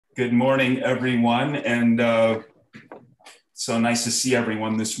Good morning, everyone, and so nice to see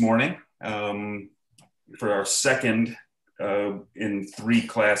everyone this morning for our second in 3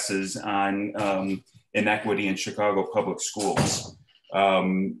 classes on inequity in Chicago public schools.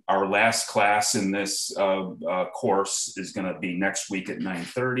 Our last class in this course is going to be next week at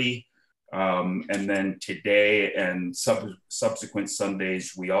 9:30. And then today and subsequent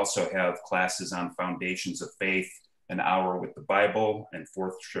Sundays, we also have classes on foundations of faith, an hour with the Bible, and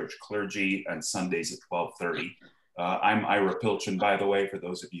Fourth Church Clergy on Sundays at 12:30. I'm Ira Pilchin, by the way, for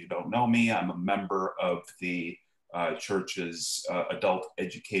those of you who don't know me. I'm a member of the church's Adult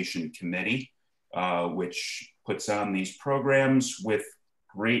Education Committee, which puts on these programs with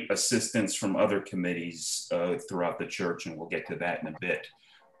great assistance from other committees throughout the church, and we'll get to that in a bit.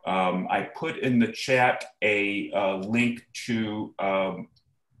 I put in the chat a link to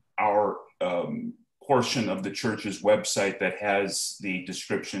our portion of the church's website that has the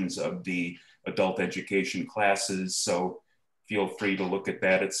descriptions of the adult education classes. So feel free to look at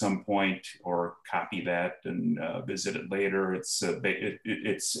that at some point or copy that and visit it later. It's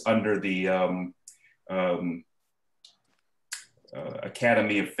under the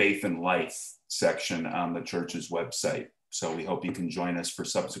Academy of Faith and Life section on the church's website. So we hope you can join us for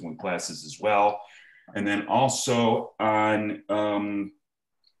subsequent classes as well. And then also on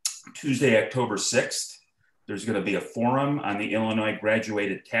Tuesday, October 6th, there's going to be a forum on the Illinois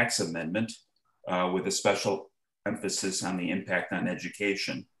Graduated Tax Amendment with a special emphasis on the impact on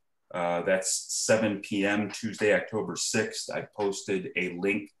education. That's 7 p.m. Tuesday, October 6th. I posted a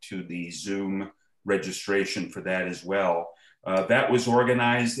link to the Zoom registration for that as well. That was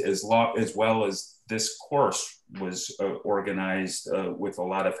organized as well as this course was organized with a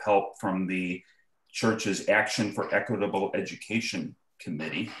lot of help from the church's Action for Equitable Education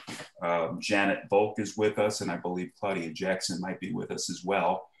Committee. Janet Volk is with us, and I believe Claudia Jackson might be with us as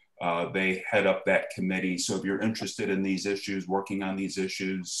well. They head up that committee. So if you're interested in these issues, working on these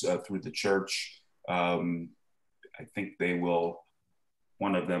issues through the church, I think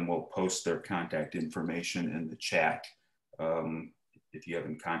one of them will post their contact information in the chat if you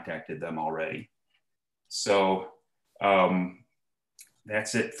haven't contacted them already. So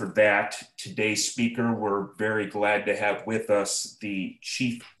that's it for that. Today's speaker, we're very glad to have with us the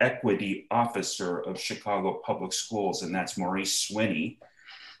Chief Equity Officer of Chicago Public Schools, and that's Maurice Swinney.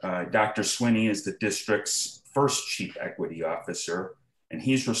 Dr. Swinney is the district's first Chief Equity Officer, and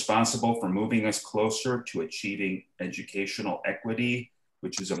he's responsible for moving us closer to achieving educational equity,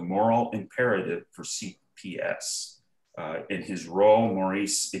 which is a moral imperative for CPS. In his role,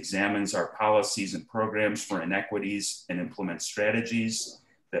 Maurice examines our policies and programs for inequities and implements strategies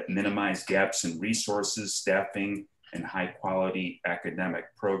that minimize gaps in resources, staffing, and high-quality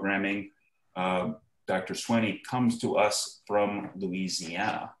academic programming. Dr. Swinney comes to us from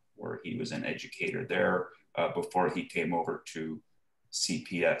Louisiana, where he was an educator there before he came over to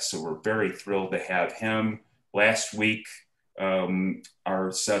CPS. So we're very thrilled to have him. Last week,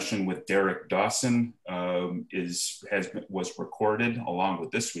 our session with Derek Dawson was recorded along with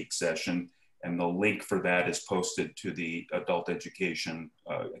this week's session, and the link for that is posted to the Adult Education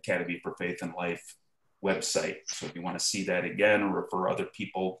Academy for Faith and Life website. So if you want to see that again or refer other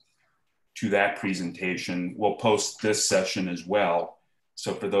people to that presentation, we'll post this session as well.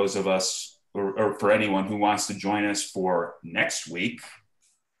 So for those of us, or for anyone who wants to join us for next week,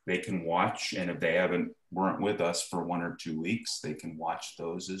 they can watch, and if they weren't with us for 1 or 2 weeks, they can watch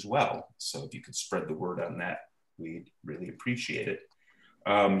those as well. So if you could spread the word on that, we'd really appreciate it.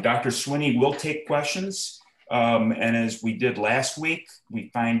 Dr. Swinney will take questions, and as we did last week,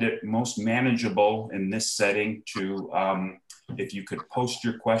 we find it most manageable in this setting to, if you could post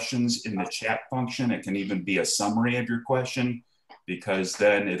your questions in the chat function. It can even be a summary of your question, because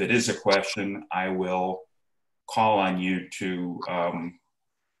then if it is a question, I will call on you to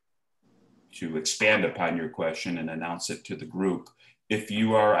expand upon your question and announce it to the group. If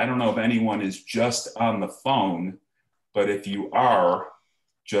you are, I don't know if anyone is just on the phone, but if you are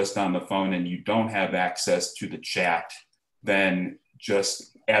just on the phone and you don't have access to the chat, then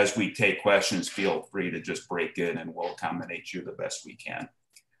just as we take questions, feel free to just break in and we'll accommodate you the best we can.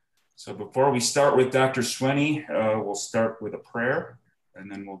 So before we start with Dr. Swinney, we'll start with a prayer and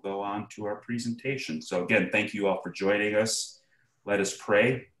then we'll go on to our presentation. So again, thank you all for joining us. Let us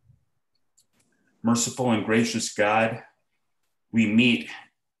pray. Merciful and gracious God, we meet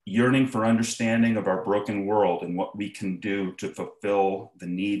yearning for understanding of our broken world and what we can do to fulfill the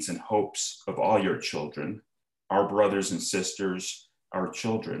needs and hopes of all your children, our brothers and sisters, our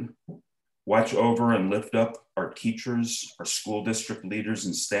children. Watch over and lift up our teachers, our school district leaders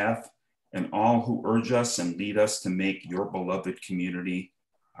and staff, and all who urge us and lead us to make your beloved community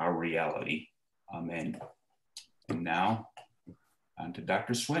our reality. And now on to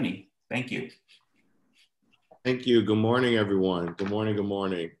Dr. Swinney. Thank you. Thank you. Good morning, everyone. Good morning. Good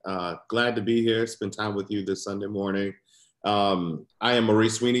morning. Glad to be here, spend time with you this Sunday morning. I am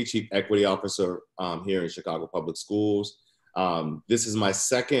Maurice Swinney, Chief Equity Officer here in Chicago Public Schools. This is my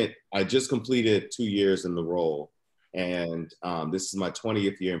second, I just completed 2 years in the role, and this is my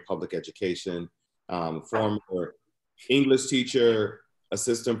 20th year in public education. Former English teacher,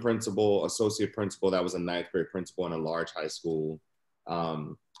 assistant principal, associate principal, that was a 9th grade principal in a large high school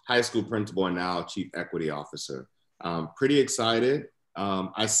principal, and now Chief Equity Officer. Pretty excited.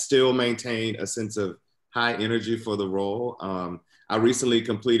 I still maintain a sense of high energy for the role. I recently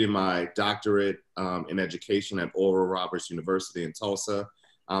completed my doctorate in education at Oral Roberts University in Tulsa.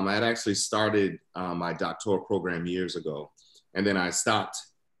 I had actually started my doctoral program years ago, and then I stopped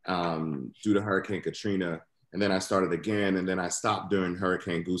due to Hurricane Katrina, and then I started again, and then I stopped during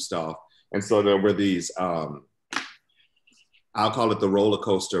Hurricane Gustav. And so there were these, I'll call it the roller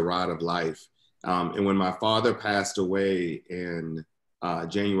coaster ride of life. And when my father passed away in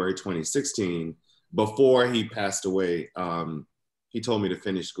January 2016, before he passed away, he told me to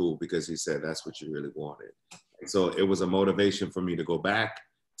finish school because he said that's what you really wanted. And so it was a motivation for me to go back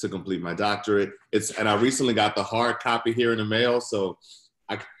to complete my doctorate. And I recently got the hard copy here in the mail, so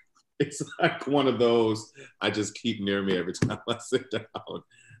it's like one of those I just keep near me every time I sit down.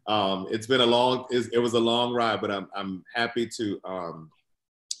 It was a long ride, but I'm happy to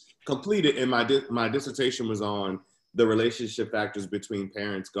complete it. And my dissertation was on the relationship factors between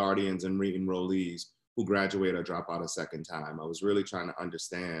parents, guardians, and re-enrollees who graduate or drop out a second time. I was really trying to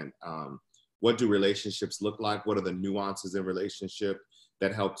understand what do relationships look like? What are the nuances in relationship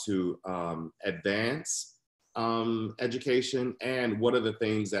that help to advance education? And what are the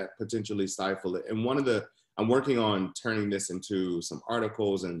things that potentially stifle it? And I'm working on turning this into some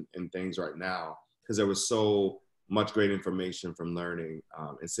articles and things right now, because there was so much great information from learning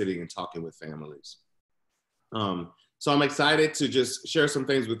and sitting and talking with families. So I'm excited to just share some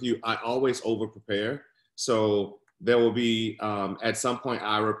things with you. I always over prepare. So there will be, at some point,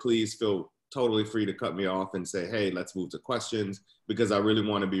 Ira, please feel totally free to cut me off and say, hey, let's move to questions, because I really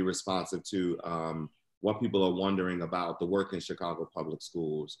want to be responsive to what people are wondering about the work in Chicago Public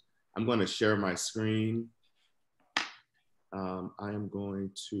Schools. I'm going to share my screen. I am going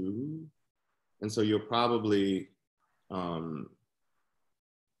to, and so you'll probably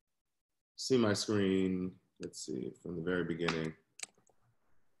see my screen. Let's see, from the very beginning.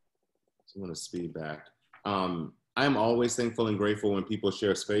 So I'm gonna speed back. I am always thankful and grateful when people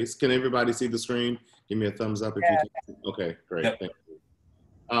share space. Can everybody see the screen? Give me a thumbs up if you can. Okay, great, yep. Thank you.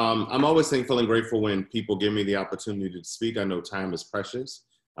 I'm always thankful and grateful when people give me the opportunity to speak. I know time is precious.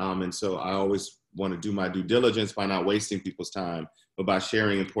 And so I always want to do my due diligence by not wasting people's time, but by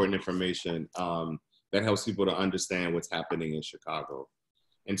sharing important information that helps people to understand what's happening in Chicago.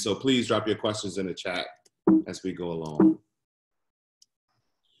 And so please drop your questions in the chat as we go along.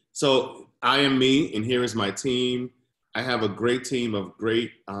 So I am me, and here is my team. I have a great team of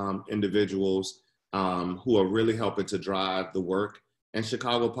great individuals who are really helping to drive the work in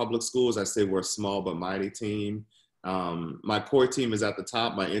Chicago Public Schools. I say we're a small but mighty team. My core team is at the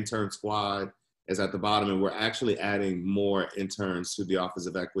top. My intern squad is at the bottom, and we're actually adding more interns to the Office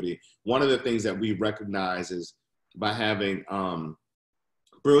of Equity. One of the things that we recognize is by having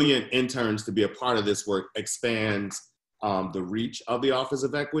brilliant interns to be a part of this work expands the reach of the Office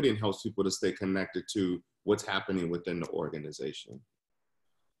of Equity and helps people to stay connected to what's happening within the organization.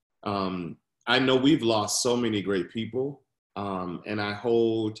 I know we've lost so many great people, and I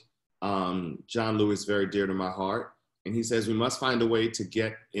hold John Lewis very dear to my heart. And he says, we must find a way to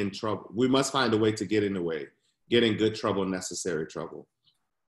get in trouble. We must find a way to get in the way, get in good trouble, necessary trouble.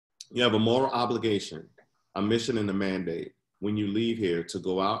 You have a moral obligation, a mission and a mandate when you leave here to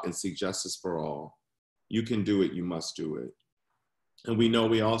go out and seek justice for all. You can do it, you must do it. And we know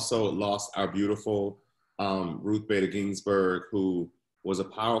we also lost our beautiful Ruth Bader Ginsburg, who was a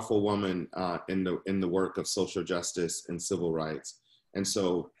powerful woman in the work of social justice and civil rights. And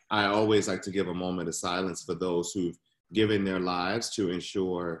so I always like to give a moment of silence for those who've given their lives to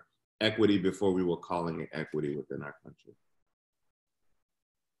ensure equity before we were calling it equity within our country.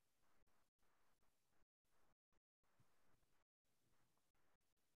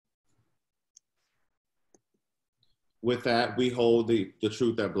 With that, we hold the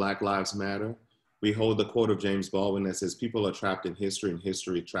truth that Black Lives Matter. We hold the quote of James Baldwin that says, people are trapped in history and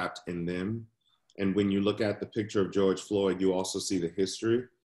history trapped in them. And when you look at the picture of George Floyd, you also see the history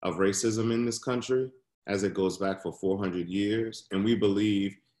of racism in this country as it goes back for 400 years. And we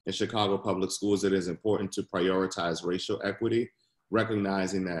believe in Chicago Public Schools, it is important to prioritize racial equity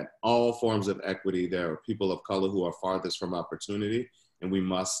recognizing that all forms of equity, there are people of color who are farthest from opportunity, and we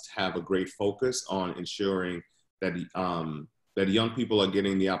must have a great focus on ensuring that, that young people are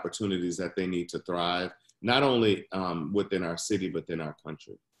getting the opportunities that they need to thrive, not only within our city, but in our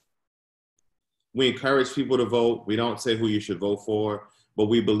country. We encourage people to vote. We don't say who you should vote for, but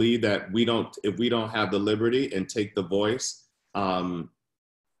we believe that if we don't have the liberty and take the voice, our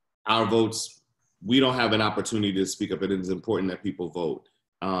votes, we don't have an opportunity to speak up. It is important that people vote,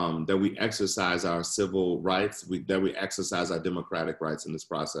 that we exercise our civil rights, that we exercise our democratic rights in this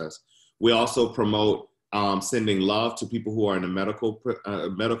process. We also promote sending love to people who are in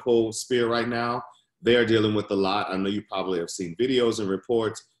the medical sphere right now. They are dealing with a lot. I know you probably have seen videos and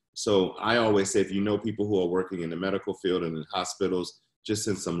reports. So I always say, if you know people who are working in the medical field and in hospitals, just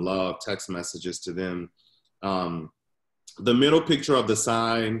send some love, text messages to them. The middle picture of the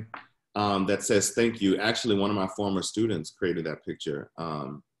sign that says thank you, actually one of my former students created that picture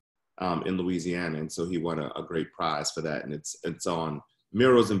in Louisiana. And so he won a great prize for that. And it's on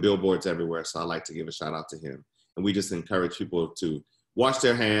murals and billboards everywhere. So I like to give a shout out to him. And we just encourage people to wash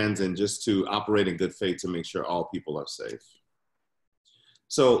their hands and just to operate in good faith to make sure all people are safe.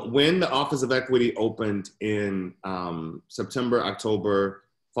 So when the Office of Equity opened in September, October,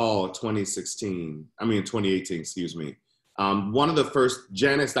 fall 2018, excuse me. One of the first,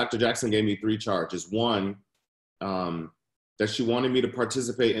 Dr. Jackson gave me 3 charges. One, that she wanted me to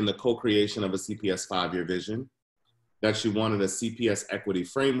participate in the co-creation of a CPS 5-year vision, that she wanted a CPS equity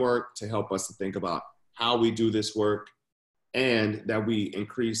framework to help us to think about how we do this work, and that we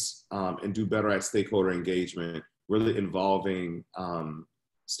increase and do better at stakeholder engagement, really involving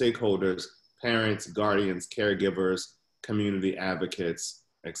stakeholders, parents, guardians, caregivers, community advocates,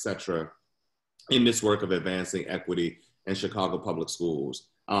 etc., in this work of advancing equity in Chicago public schools.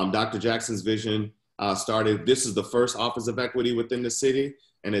 Dr. Jackson's vision started, this is the first Office of Equity within the city,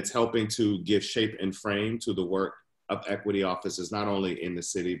 and it's helping to give shape and frame to the work of equity offices, not only in the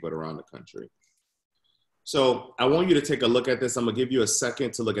city, but around the country. So I want you to take a look at this. I'm gonna give you a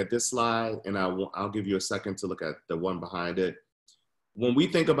second to look at this slide, and I'll give you a second to look at the one behind it. When we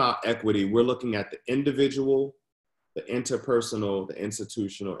think about equity, we're looking at the individual, the interpersonal, the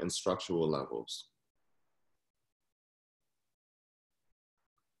institutional, and structural levels.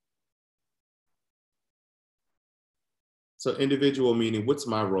 So individual meaning, what's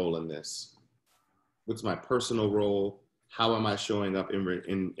my role in this? What's my personal role? How am I showing up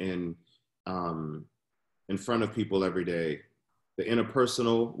in front of people every day? The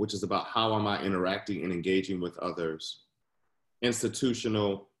interpersonal, which is about how am I interacting and engaging with others?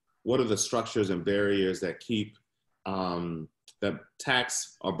 Institutional, what are the structures and barriers that keep, that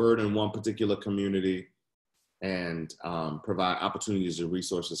tax or burden one particular community and provide opportunities and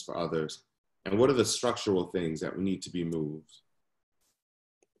resources for others? And what are the structural things that need to be moved?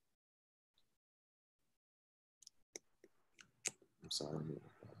 I'm sorry.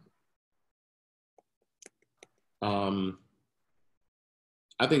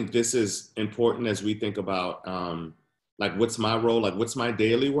 I think this is important as we think about like, what's my role? Like, what's my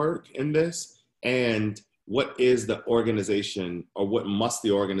daily work in this? And what is the organization, or what must the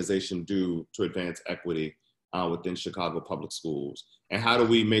organization do to advance equity within Chicago public schools? And how do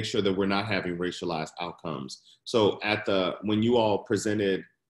we make sure that we're not having racialized outcomes? So when you all presented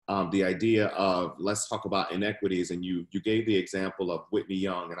the idea of, let's talk about inequities, and you gave the example of Whitney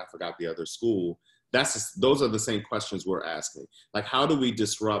Young, and I forgot the other school, those are the same questions we're asking. Like, how do we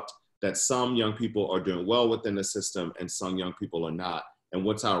disrupt that some young people are doing well within the system and some young people are not? And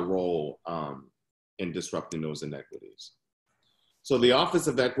what's our role in disrupting those inequities? So the Office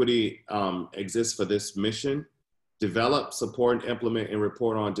of Equity exists for this mission: develop, support, and implement, and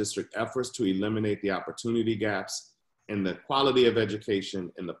report on district efforts to eliminate the opportunity gaps in the quality of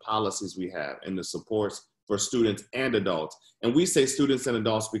education and the policies we have and the supports for students and adults. And we say students and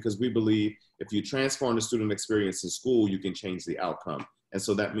adults because we believe if you transform the student experience in school, you can change the outcome. And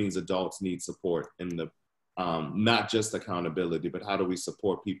so that means adults need support in the, not just accountability, but how do we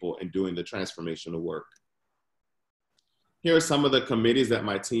support people in doing the transformational work? Here are some of the committees that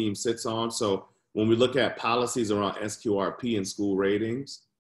my team sits on. So when we look at policies around SQRP and school ratings,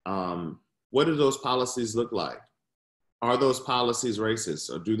 what do those policies look like? Are those policies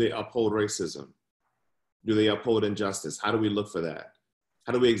racist, or do they uphold racism? Do they uphold injustice? How do we look for that?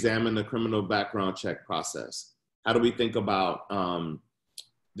 How do we examine the criminal background check process? How do we think about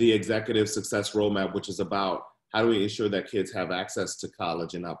the executive success roadmap, which is about how do we ensure that kids have access to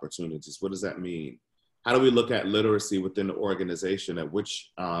college and opportunities? What does that mean? How do we look at literacy within the organization, at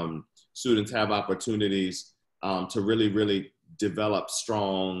which students have opportunities to really, really develop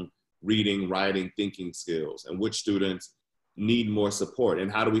strong reading, writing, thinking skills, and which students need more support?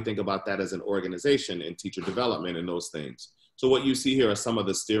 And how do we think about that as an organization and teacher development and those things? So what you see here are some of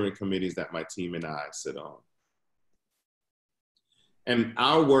the steering committees that my team and I sit on. And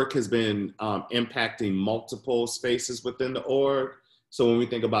our work has been impacting multiple spaces within the org. So when we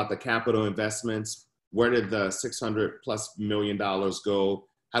think about the capital investments, where did the $600+ million go?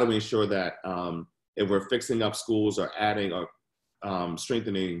 How do we ensure that if we're fixing up schools or adding or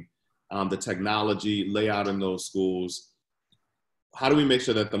strengthening the technology layout in those schools, how do we make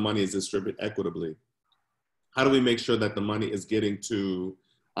sure that the money is distributed equitably? How do we make sure that the money is getting to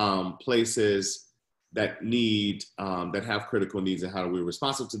places that need, that have critical needs, and how do we be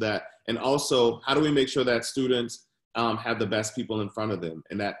responsive to that? And also, how do we make sure that students have the best people in front of them?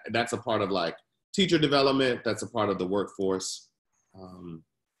 And that's a part of like teacher development, that's a part of the workforce.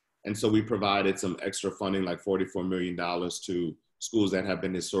 And so we provided some extra funding, like $44 million to schools that have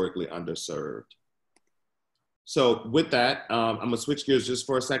been historically underserved. So with that, I'm gonna switch gears just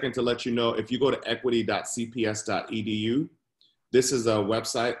for a second to let you know, if you go to equity.cps.edu, this is a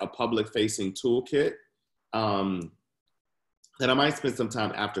website, a public-facing toolkit that I might spend some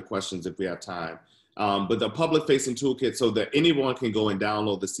time after questions if we have time. But the public-facing toolkit, so that anyone can go and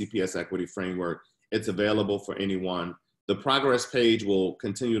download the CPS Equity Framework. It's available for anyone. The progress page will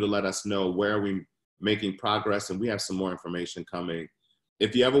continue to let us know where we're making progress, and we have some more information coming.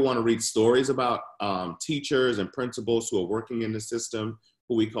 If you ever want to read stories about teachers and principals who are working in the system,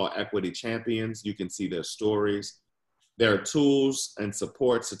 who we call equity champions, you can see their stories. There are tools and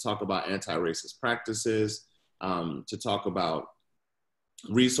supports to talk about anti-racist practices, to talk about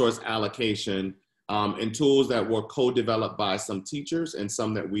resource allocation, and tools that were co-developed by some teachers and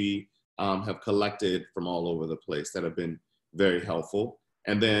some that we have collected from all over the place that have been very helpful.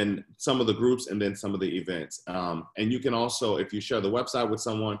 And then some of the groups, and then some of the events. And you can also, if you share the website with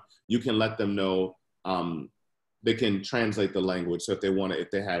someone, you can let them know they can translate the language. So if they want to, if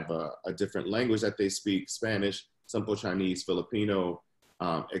they have a different language that they speak, Spanish, Simple Chinese, Filipino,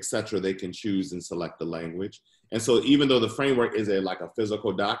 etc., they can choose and select the language. And so even though the framework is like a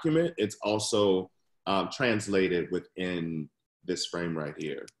physical document, it's also translated within this frame right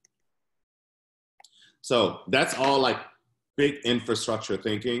here. So that's all like big infrastructure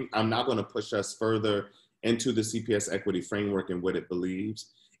thinking. I'm not going to push us further into the CPS Equity Framework and what it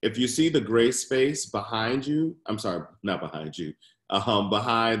believes. If you see the gray space behind you, I'm sorry, not behind you,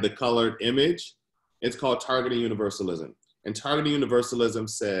 behind the colored image, it's called targeting universalism. And targeting universalism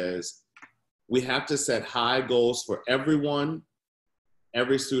says we have to set high goals for everyone,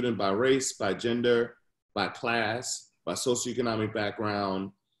 every student, by race, by gender, by class, by socioeconomic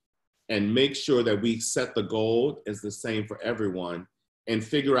background, and make sure that we set the goal as the same for everyone, and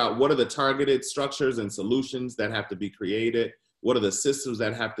figure out what are the targeted structures and solutions that have to be created, what are the systems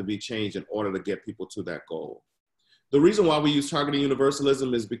that have to be changed in order to get people to that goal. The reason why we use targeting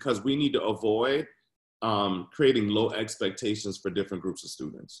universalism is because we need to avoid creating low expectations for different groups of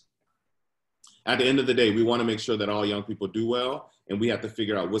students. At the end of the day, we want to make sure that all young people do well, and we have to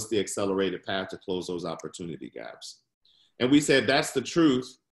figure out what's the accelerated path to close those opportunity gaps. And we said that's the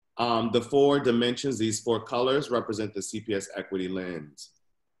truth. The 4 dimensions, these 4 colors, represent the CPS equity lens.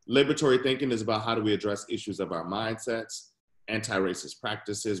 Liberatory thinking is about how do we address issues of our mindsets, anti-racist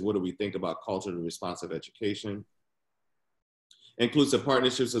practices, what do we think about culturally responsive education. Inclusive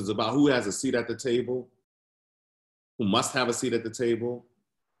partnerships is about who has a seat at the table, who must have a seat at the table.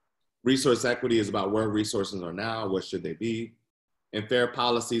 Resource equity is about where resources are now, what should they be. And fair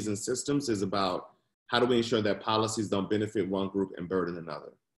policies and systems is about how do we ensure that policies don't benefit one group and burden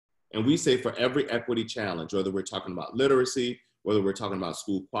another. And we say for every equity challenge, whether we're talking about literacy, whether we're talking about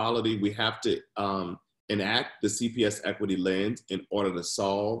school quality, we have to enact the CPS equity lens in order to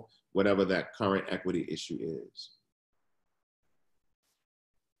solve whatever that current equity issue is.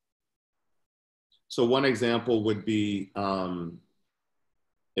 So one example would be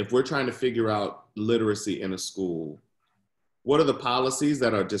if we're trying to figure out literacy in a school, what are the policies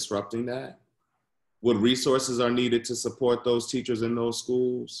that are disrupting that? What resources are needed to support those teachers in those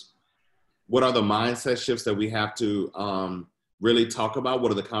schools? What are the mindset shifts that we have to really talk about?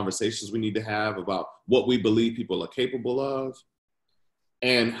 What are the conversations we need to have about what we believe people are capable of?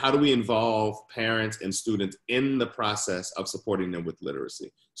 And how do we involve parents and students in the process of supporting them with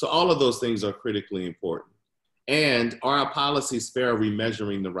literacy? So all of those things are critically important. And are our policies fair? Are we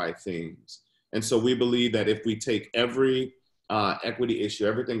measuring the right things? And so we believe that if we take every equity issue,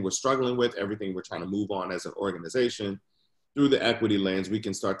 everything we're struggling with, everything we're trying to move on as an organization, through the equity lens, we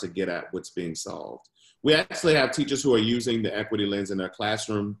can start to get at what's being solved. We actually have teachers who are using the equity lens in their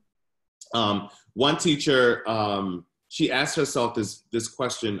classroom. One teacher, she asked herself this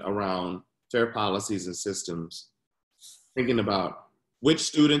question around fair policies and systems. thinking about which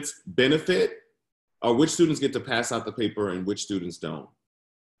students benefit or which students get to pass out the paper and which students don't.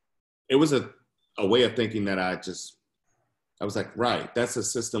 It was a way of thinking that I was like, right, that's a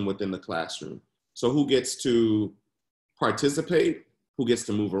system within the classroom. So who gets to participate? Who gets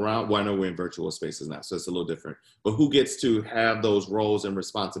to move around? Well, I know we're in virtual spaces now, so it's a little different. But who gets to have those roles and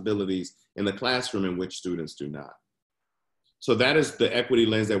responsibilities in the classroom and which students do not? So that is the equity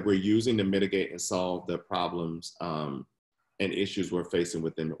lens that we're using to mitigate and solve the problems and issues we're facing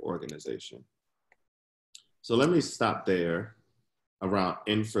within the organization. So let me stop there around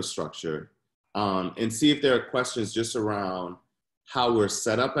infrastructure and see if there are questions just around how we're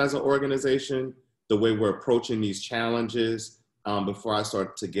set up as an organization, the way we're approaching these challenges, before I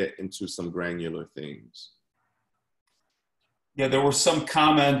start to get into some granular things. Yeah, there were some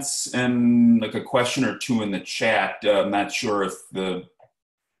comments and like a question or two in the chat. I'm not sure if they're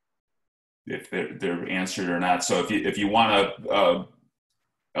answered or not. So if you want to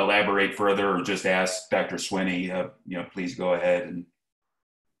elaborate further or just ask Dr. Swinney, please go ahead and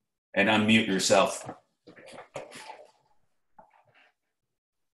unmute yourself.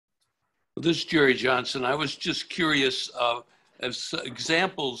 This is Jerry Johnson. I was just curious as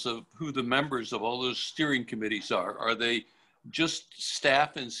examples of who the members of all those steering committees are. Are they just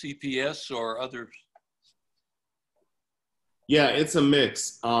staff and CPS or others? Yeah, it's a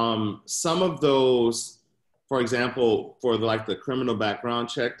mix. Some of those, for example, for the criminal background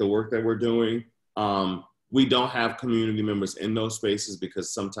check, the work that we're doing, we don't have community members in those spaces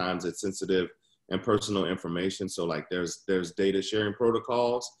because sometimes it's sensitive and personal information. So like there's data sharing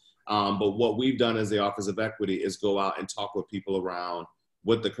protocols. But what we've done as the Office of Equity is go out and talk with people around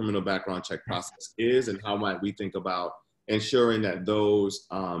what the criminal background check process is and how might we think about ensuring that those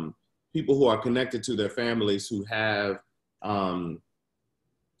people who are connected to their families who have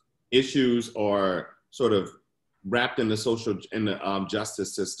issues or sort of wrapped in the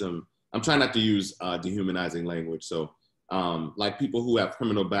justice system. I'm trying not to use dehumanizing language. So like people who have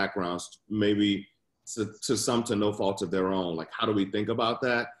criminal backgrounds, maybe to some to no fault of their own, like how do we think about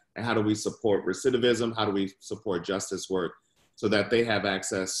that? And how do we support recidivism? How do we support justice work so that they have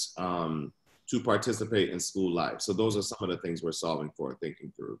access to participate in school life? So those are some of the things we're solving for,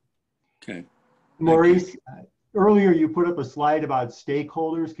 thinking through. Okay. Maurice, earlier you put up a slide about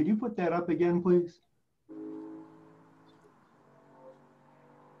stakeholders. Could you put that up again, please?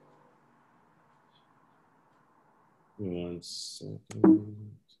 One second.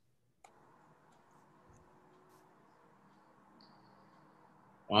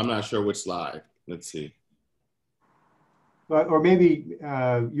 I'm not sure which slide. Let's see. Or maybe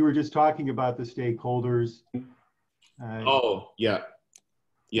you were just talking about the stakeholders. Oh, yeah.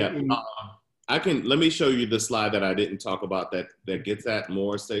 Yeah. Let me show you the slide that I didn't talk about that gets at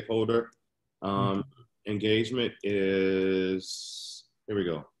more stakeholder engagement is, here we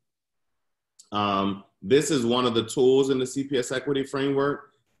go. This is one of the tools in the CPS equity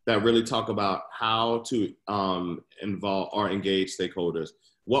framework that really talk about how to involve or engage stakeholders.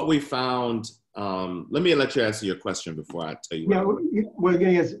 What we found, let me let you answer your question before I tell you. Yeah, what I'm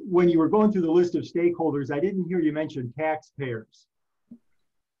getting is when you were going through the list of stakeholders, I didn't hear you mention taxpayers.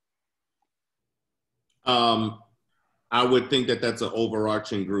 I would think that that's an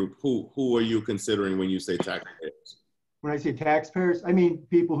overarching group. Who are you considering when you say taxpayers? When I say taxpayers, I mean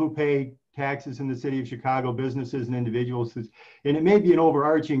people who pay taxes in the city of Chicago, businesses and individuals. And it may be an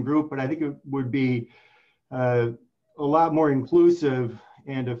overarching group, but I think it would be a lot more inclusive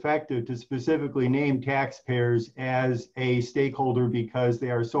and effective to specifically name taxpayers as a stakeholder because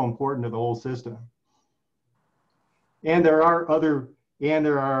they are so important to the whole system. And there are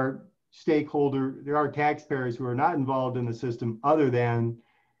taxpayers who are not involved in the system other than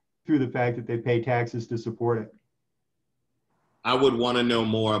through the fact that they pay taxes to support it. I would want to know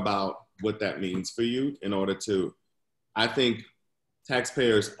more about what that means for you in order to, I think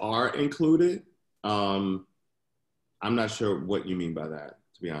taxpayers are included. I'm not sure what you mean by that,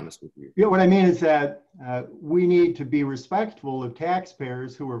 to be honest with you. Yeah, what I mean is that we need to be respectful of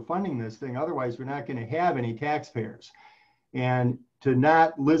taxpayers who are funding this thing. Otherwise, we're not going to have any taxpayers. And to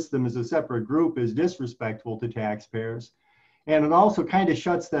not list them as a separate group is disrespectful to taxpayers. And it also kind of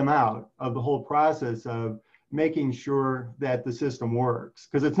shuts them out of the whole process of making sure that the system works.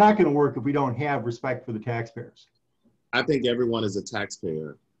 Because it's not going to work if we don't have respect for the taxpayers. I think everyone is a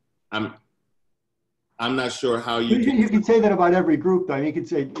taxpayer. I'm not sure how you can say that about every group, though. I mean, you could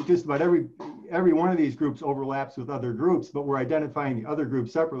say just about every one of these groups overlaps with other groups, but we're identifying the other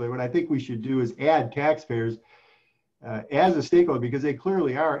groups separately. What I think we should do is add taxpayers as a stakeholder, because they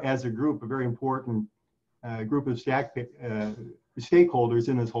clearly are, as a group, a very important group of stakeholders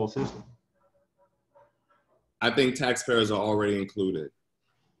in this whole system. I think taxpayers are already included.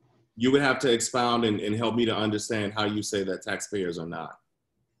 You would have to expound and help me to understand how you say that taxpayers are not.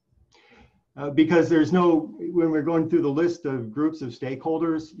 Because there's no, when we're going through the list of groups of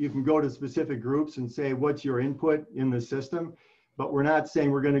stakeholders, you can go to specific groups and say, what's your input in the system? But we're not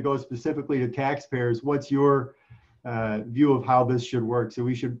saying we're going to go specifically to taxpayers. What's your view of how this should work? So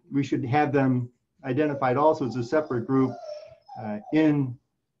we should have them identified also as a separate group in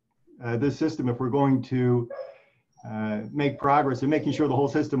this system if we're going to make progress in making sure the whole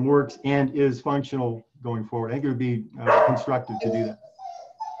system works and is functional going forward. I think it would be constructive to do that.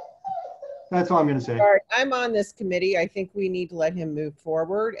 That's all I'm going to say. All right, I'm on this committee. I think we need to let him move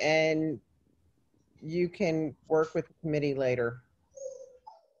forward, and you can work with the committee later.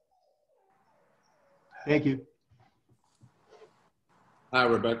 Thank you. Hi,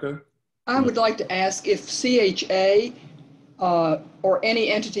 Rebecca. I would like to ask if CHA or any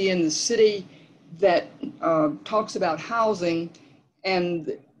entity in the city that talks about housing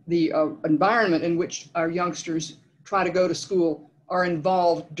and the environment in which our youngsters try to go to school are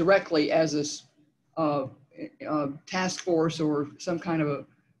involved directly as a task force or some kind of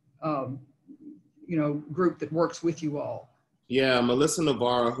a group that works with you all. Yeah, Melissa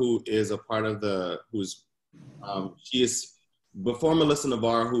Navarro, who is a part of she is, before Melissa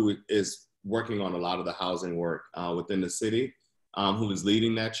Navarro, who is working on a lot of the housing work within the city, who is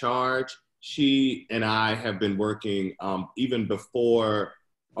leading that charge. She and I have been working even before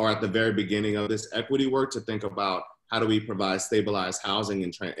or at the very beginning of this equity work to think about how do we provide stabilized housing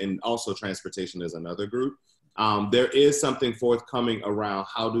and also transportation is another group. There is something forthcoming around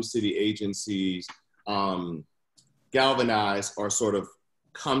how do city agencies galvanize or sort of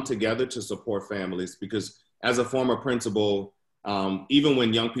come together to support families, because as a former principal, even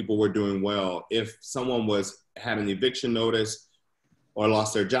when young people were doing well, if someone had an eviction notice or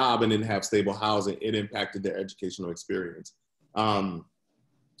lost their job and didn't have stable housing, it impacted their educational experience.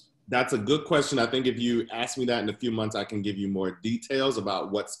 That's a good question. I think if you ask me that in a few months, I can give you more details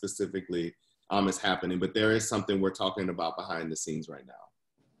about what specifically is happening, but there is something we're talking about behind the scenes right now.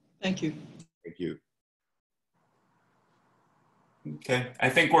 Thank you. Thank you. Okay, I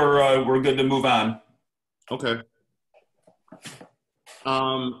think we're good to move on. Okay.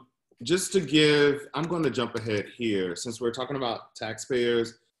 Just to I'm going to jump ahead here. Since we're talking about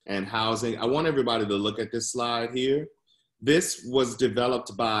taxpayers and housing, I want everybody to look at this slide here. This was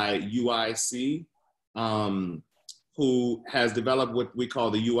developed by UIC, who has developed what we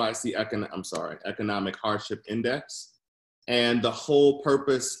call the UIC Economic Hardship Index. And the whole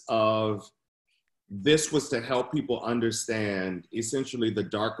purpose of this was to help people understand essentially the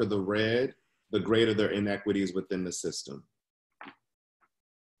darker the red, the greater their inequities within the system.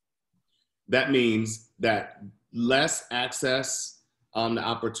 That means that less access to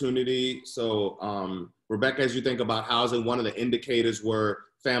opportunity. So Rebecca, as you think about housing, one of the indicators were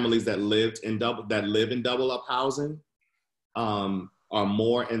families that live in double up housing are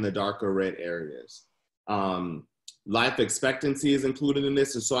more in the darker red areas. Life expectancy is included in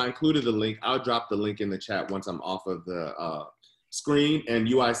this. And so I included a link. I'll drop the link in the chat once I'm off of the screen. And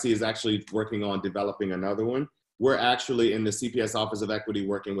UIC is actually working on developing another one. We're actually in the CPS Office of Equity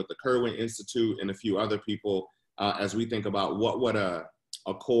working with the Kerwin Institute and a few other people as we think about what would a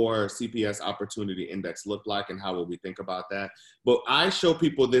core CPS opportunity index look like and how will we think about that. But I show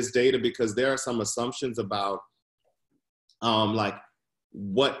people this data because there are some assumptions about like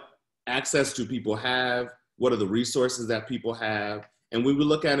what access do people have, what are the resources that people have. And when we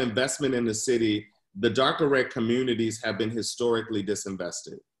look at investment in the city, the darker red communities have been historically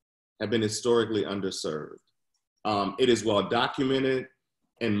disinvested, have been historically underserved. It is well documented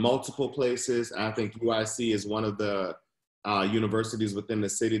in multiple places. I think UIC is one of the universities within the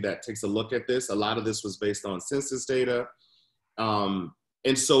city that takes a look at this. A lot of this was based on census data.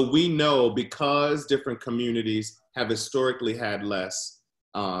 And so we know because different communities have historically had less,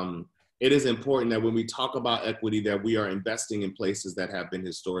 it is important that when we talk about equity that we are investing in places that have been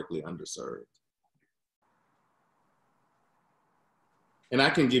historically underserved. And I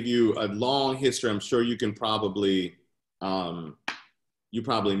can give you a long history. I'm sure you can probably, you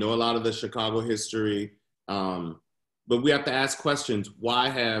probably know a lot of the Chicago history, but we have to ask questions. Why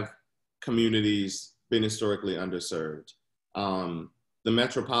have communities been historically underserved? The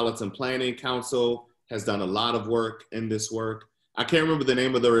Metropolitan Planning Council has done a lot of work in this work. I can't remember the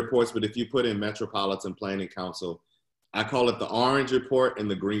name of the reports, but if you put in Metropolitan Planning Council, I call it the orange report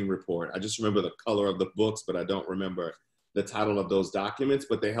and the green report. I just remember the color of the books, but I don't remember the title of those documents,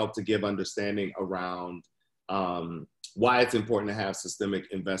 but they help to give understanding around why it's important to have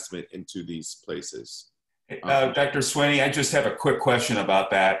systemic investment into these places. Dr. Swinney, I just have a quick question about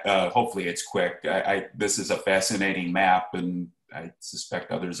that. Hopefully it's quick. This is a fascinating map, and I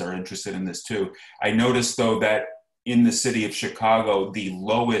suspect others are interested in this too. I noticed, though, that in the city of Chicago, the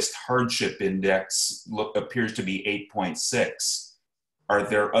lowest hardship index appears to be 8.6. Are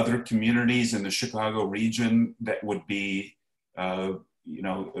there other communities in the Chicago region that would be,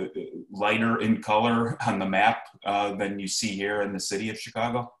 lighter in color on the map than you see here in the city of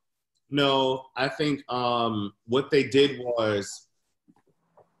Chicago? No, I think what they did was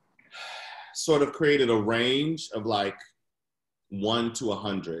sort of created a range of like 1 to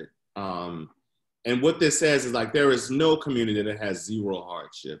 100. And what this says is like there is no community that has zero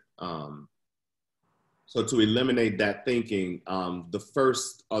hardship. So to eliminate that thinking, the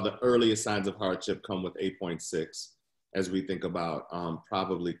first or the earliest signs of hardship come with 8.6 as we think about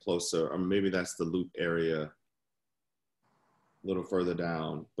probably closer, or maybe that's the Loop area, a little further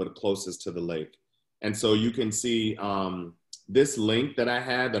down, but closest to the lake. And so you can see this link that I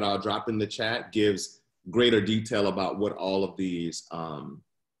had that I'll drop in the chat gives greater detail about what all of these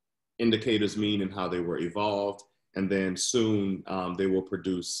indicators mean and how they were evolved. And then soon they will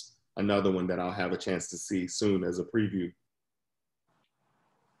produce another one that I'll have a chance to see soon as a preview.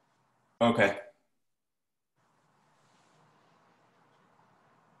 Okay.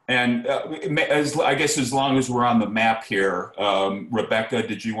 And I guess as long as we're on the map here, Rebecca,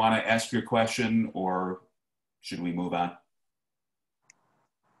 did you want to ask your question, or should we move on?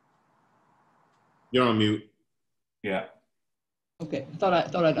 You're on mute. Yeah. Okay, I thought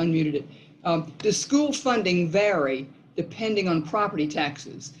I'd unmuted it. Does school funding vary depending on property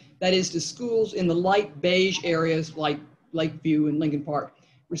taxes? That is, do schools in the light beige areas like Lakeview and Lincoln Park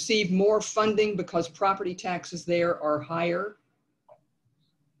receive more funding because property taxes there are higher?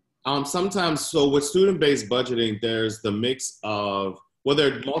 Sometimes, so with student-based budgeting, there's the mix of, well,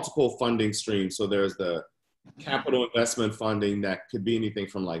 there are multiple funding streams. So there's the capital investment funding that could be anything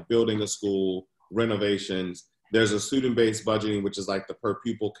from like building a school, renovations. There's a student-based budgeting, which is like the per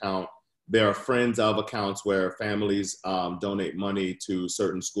pupil count. There are friends of accounts where families donate money to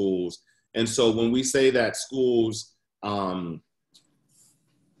certain schools. And so when we say that schools that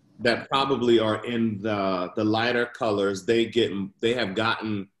probably are in the lighter colors, they have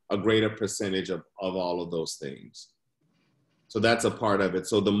gotten a greater percentage of all of those things. So that's a part of it.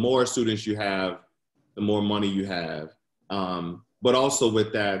 So the more students you have, the more money you have. But also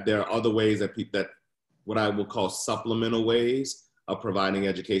with that, there are other ways that what I would call supplemental ways of providing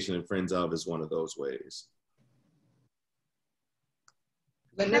education, and Friends of is one of those ways.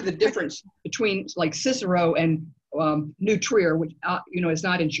 I know the difference between like Cicero and New Trier, which is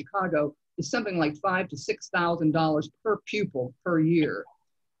not in Chicago, is something like $5,000 to $6,000 per pupil per year.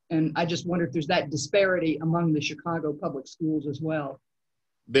 And I just wonder if there's that disparity among the Chicago public schools as well.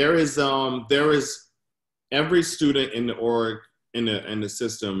 There is every student in the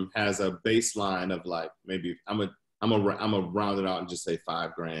system has a baseline of like, maybe I'm gonna round it out and just say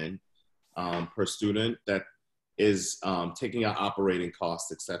 $5,000 per student that is taking out operating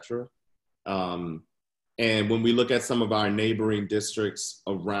costs, etc. And when we look at some of our neighboring districts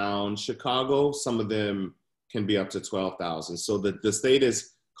around Chicago, some of them can be up to 12,000. So the state is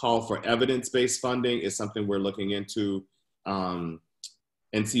call for evidence-based funding is something we're looking into in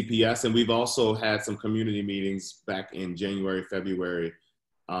CPS. And we've also had some community meetings back in January, February,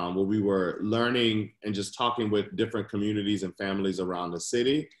 where we were learning and just talking with different communities and families around the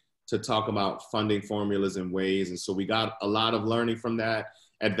city to talk about funding formulas and ways. And so we got a lot of learning from that.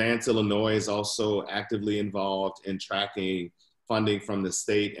 Advance Illinois is also actively involved in tracking funding from the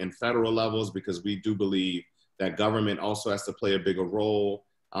state and federal levels, because we do believe that government also has to play a bigger role.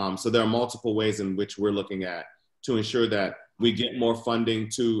 So there are multiple ways in which we're looking at to ensure that we get more funding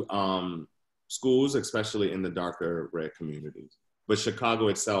to schools, especially in the darker red communities. But Chicago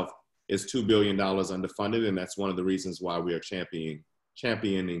itself is $2 billion underfunded, and that's one of the reasons why we are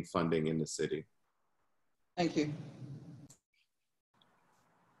championing funding in the city. Thank you.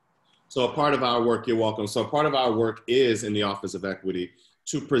 So a part of our work, you're welcome. So a part of our work is in the Office of Equity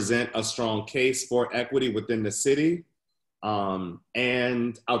to present a strong case for equity within the city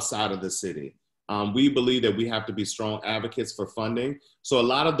and outside of the city. We believe that we have to be strong advocates for funding. So a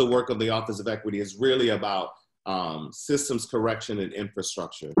lot of the work of the Office of Equity is really about systems correction and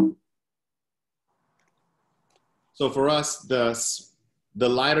infrastructure. So for us, the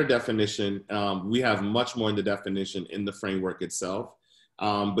lighter definition, we have much more in the definition in the framework itself.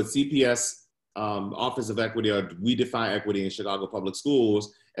 But CPS, Office of Equity, we define equity in Chicago Public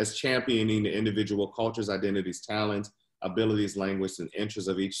Schools as championing the individual cultures, identities, talents, abilities, language, and interests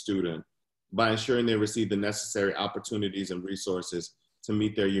of each student by ensuring they receive the necessary opportunities and resources to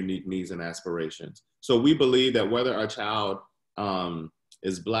meet their unique needs and aspirations. So we believe that whether our child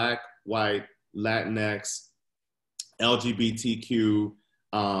is Black, white, Latinx, LGBTQ,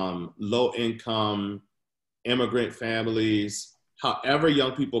 low income, immigrant families, however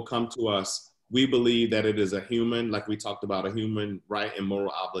young people come to us, we believe that it is a human, like we talked about, a human right and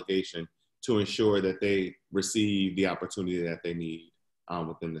moral obligation to ensure that they receive the opportunity that they need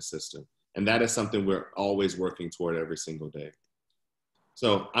within the system. And that is something we're always working toward every single day.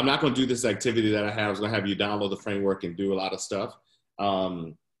 So I'm not going to do this activity that I have. I was going to have you download the framework and do a lot of stuff.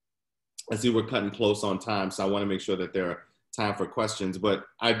 I see we're cutting close on time, so I want to make sure that there are time for questions. But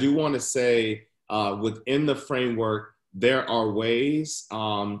I do want to say within the framework, there are ways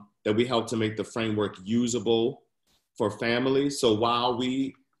that we help to make the framework usable for families. So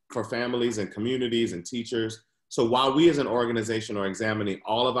for families and communities and teachers. So while we as an organization are examining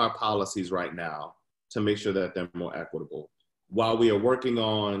all of our policies right now to make sure that they're more equitable, while we are working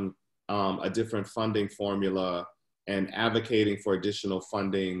on a different funding formula and advocating for additional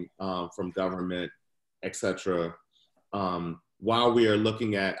funding from government, et cetera, while we are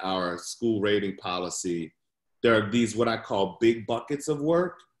looking at our school rating policy, there are these what I call big buckets of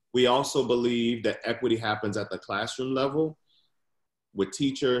work. We also believe that equity happens at the classroom level with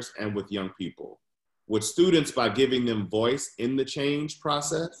teachers and with young people, with students by giving them voice in the change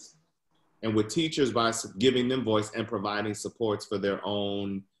process, and with teachers by giving them voice and providing supports for their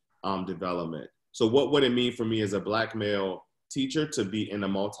own development. So what would it mean for me as a Black male teacher to be in a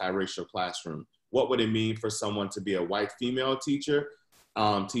multiracial classroom? What would it mean for someone to be a white female teacher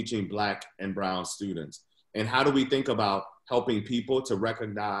teaching Black and brown students? And how do we think about helping people to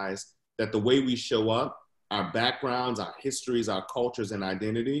recognize that the way we show up, our backgrounds, our histories, our cultures and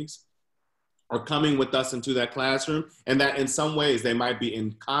identities are coming with us into that classroom, and that in some ways they might be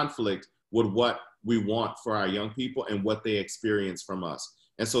in conflict with what we want for our young people and what they experience from us.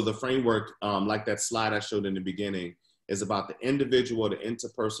 And so the framework, like that slide I showed in the beginning, is about the individual, the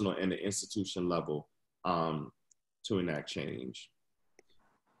interpersonal, and the institution level to enact change.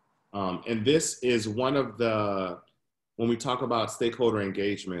 And this is one of the, when we talk about stakeholder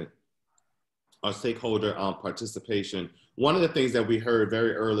engagement or stakeholder participation, one of the things that we heard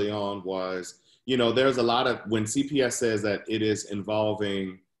very early on was, you know, there's a lot of, when CPS says that it is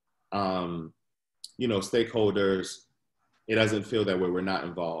involving, you know, stakeholders, it doesn't feel that way, we're not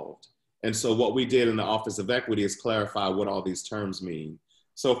involved. And so what we did in the Office of Equity is clarify what all these terms mean.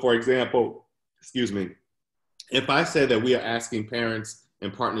 So for example, excuse me, if I said that we are asking parents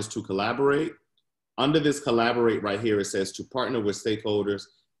and partners to collaborate, under this collaborate right here, it says to partner with stakeholders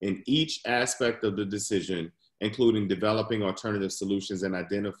in each aspect of the decision, including developing alternative solutions and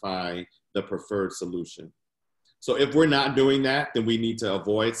identifying the preferred solution. So if we're not doing that, then we need to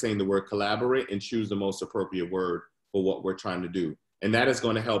avoid saying the word collaborate and choose the most appropriate word for what we're trying to do. And that is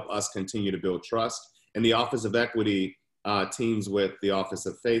going to help us continue to build trust. And the Office of Equity teams with the Office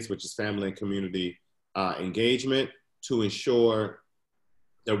of FACE, which is Family and Community Engagement, to ensure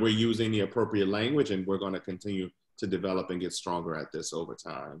that we're using the appropriate language, and we're going to continue to develop and get stronger at this over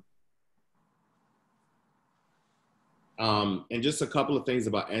time. And just a couple of things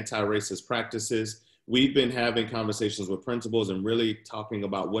about anti-racist practices. We've been having conversations with principals and really talking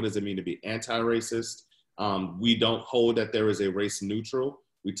about what does it mean to be anti-racist. We don't hold that there is a race neutral.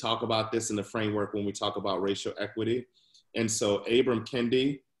 We talk about this in the framework when we talk about racial equity. And so Abram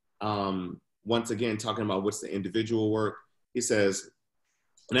Kendi, once again, talking about what's the individual work, he says,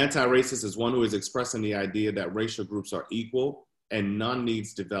 an anti-racist is one who is expressing the idea that racial groups are equal and none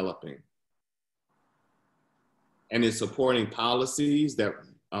needs developing, and is supporting policies that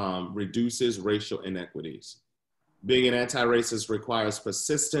reduces racial inequities. Being an anti-racist requires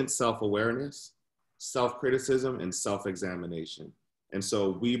persistent self-awareness, self-criticism, and self-examination. And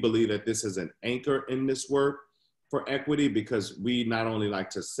so we believe that this is an anchor in this work for equity, because we not only like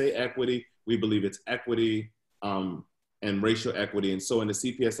to say equity, we believe it's equity and racial equity. And so in the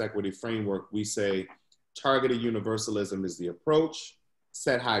CPS equity framework, we say targeted universalism is the approach,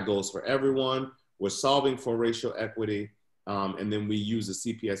 set high goals for everyone, we're solving for racial equity, and then we use the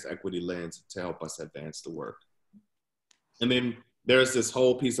CPS equity lens to help us advance the work. And then there's this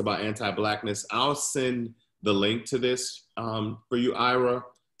whole piece about anti-Blackness. I'll send the link to this for you, Ira.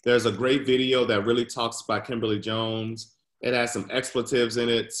 There's a great video that really talks by Kimberly Jones. It has some expletives in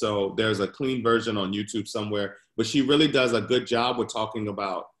it, so there's a clean version on YouTube somewhere. But she really does a good job with talking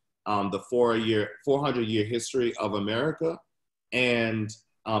about the 400-year history of America, and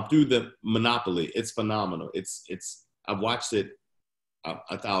through the monopoly. It's phenomenal. I've watched it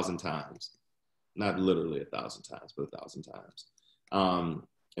 1,000 times, not literally 1,000 times, but 1,000 times.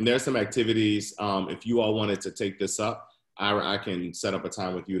 And there's some activities. If you all wanted to take this up, I can set up a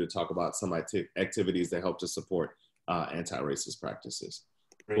time with you to talk about some activities that help to support anti-racist practices.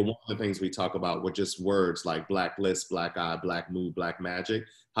 Great. But one of the things we talk about were just words like black list, black eye, black mood, black magic,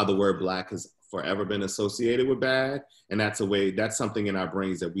 how the word black has forever been associated with bad. And that's something in our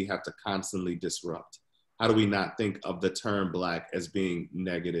brains that we have to constantly disrupt. How do we not think of the term black as being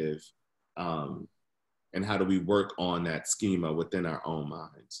negative? And how do we work on that schema within our own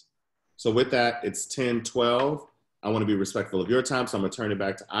minds? So with that, it's 10:12. I want to be respectful of your time, so I'm going to turn it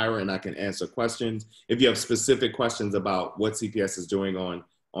back to Ira, and I can answer questions. If you have specific questions about what CPS is doing on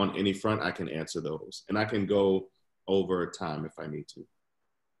any front, I can answer those. And I can go over time if I need to.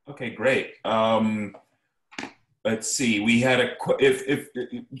 Okay, great. Let's see. We had if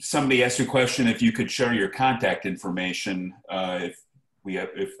somebody asked a question, if you could share your contact information,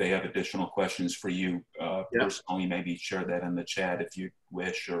 if they have additional questions for you personally, maybe share that in the chat if you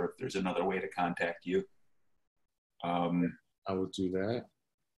wish, or if there's another way to contact you. I will do that.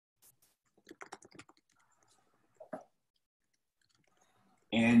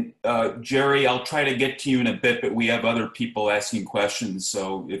 And Jerry, I'll try to get to you in a bit, but we have other people asking questions,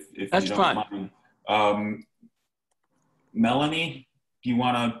 so if That's you don't mind. Melanie, do you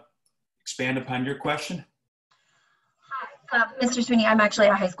want to expand upon your question? Hi, Mr. Swinney, I'm actually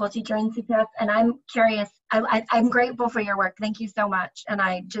a high school teacher in CPS, and I'm curious. I'm grateful for your work. Thank you so much. And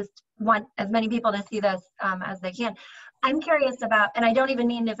I just want as many people to see this as they can. I'm curious about, and I don't even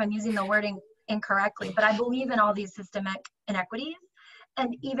mean if I'm using the wording incorrectly, but I believe in all these systemic inequities.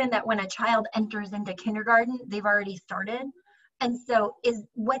 And even that when a child enters into kindergarten, they've already started. And so is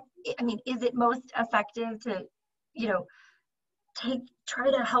it most effective to, try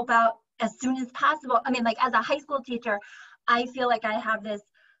to help out as soon as possible? I mean, like as a high school teacher, I feel like I have this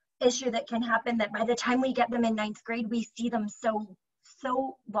issue that can happen that by the time we get them in 9th grade, we see them so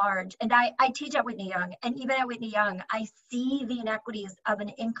large. And I teach at Whitney Young, and even at Whitney Young, I see the inequities of an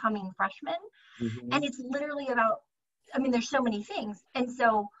incoming freshman. Mm-hmm. And it's literally about, there's so many things. And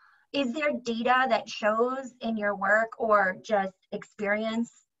so is there data that shows in your work or just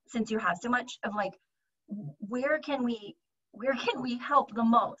experience, since you have so much, of like, where can we help the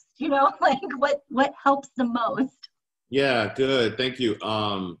most? What helps the most? Yeah, good. Thank you.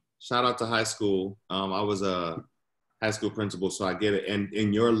 Shout out to high school. I was a high school principal, so I get it. And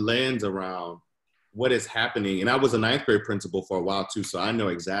in your lens around what is happening, and I was a 9th grade principal for a while too, so I know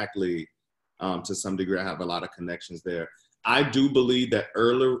exactly, to some degree, I have a lot of connections there. I do believe that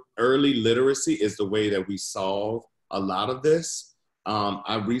early literacy is the way that we solve a lot of this.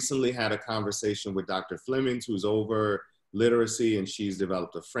 I recently had a conversation with Dr. Flemings, who's over literacy, and she's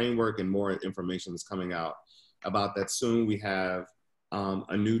developed a framework, and more information is coming out about that soon. We have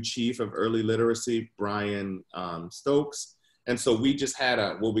a new chief of early literacy, Brian Stokes. And so we just had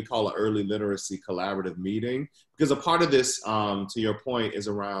what we call an early literacy collaborative meeting, because a part of this, to your point, is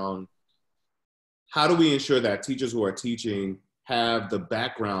around how do we ensure that teachers who are teaching have the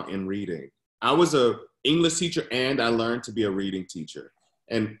background in reading. I was an English teacher, and I learned to be a reading teacher.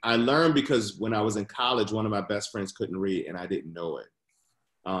 And I learned because when I was in college, one of my best friends couldn't read, and I didn't know it.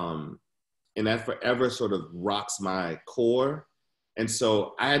 And that forever sort of rocks my core. And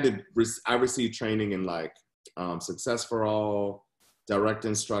so I received training in like Success for All, direct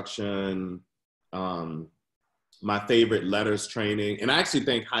instruction, my favorite letters training. And I actually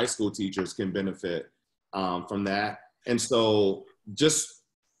think high school teachers can benefit from that. And so just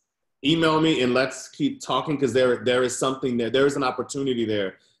email me and let's keep talking, because there is something there. There is an opportunity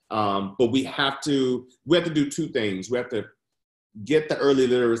there. But we have to do two things. We have to get the early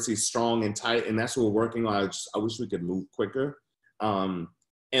literacy strong and tight, and that's what we're working on. I wish we could move quicker. And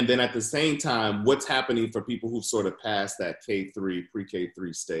then at the same time, what's happening for people who've sort of passed that K3,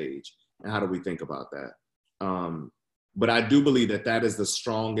 pre-K3 stage, and how do we think about that? But I do believe that is the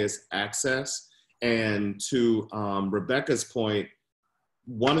strongest access. And to Rebecca's point,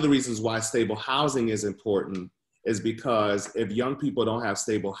 one of the reasons why stable housing is important is because if young people don't have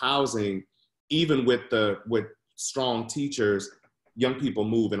stable housing, even with strong teachers, young people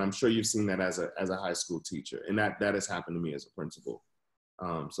move. And I'm sure you've seen that as a high school teacher. And that has happened to me as a principal.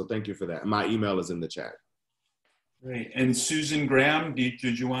 So thank you for that. My email is in the chat. Great. And Susan Graham,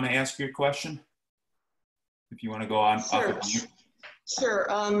 did you want to ask your question? If you want to go on. Sure. Sure.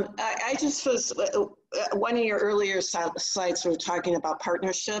 I just was, one of your earlier slides were talking about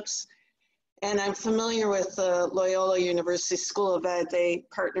partnerships. And I'm familiar with the Loyola University School of Ed. They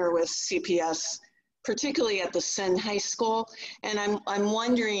partner with CPS, particularly at the Senn High School. And I'm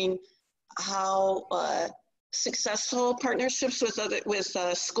wondering how successful partnerships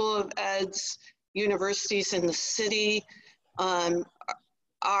with School of Ed's universities in the city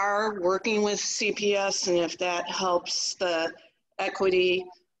are working with CPS and if that helps the equity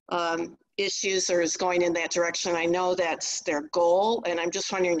issues or is going in that direction. I know that's their goal, and I'm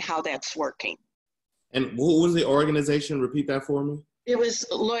just wondering how that's working. And what was the organization? Repeat that for me. It was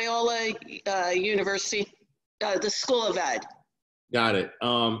Loyola University, the School of Ed. Got it.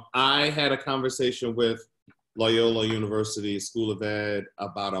 I had a conversation with Loyola University School of Ed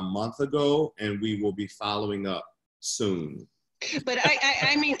about a month ago, and we will be following up soon. But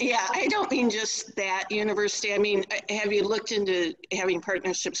I mean, yeah, I don't mean just that university. I mean, have you looked into having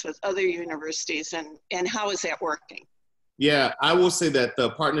partnerships with other universities, and how is that working? Yeah, I will say that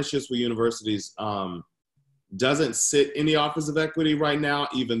the partnerships with universities doesn't sit in the Office of Equity right now,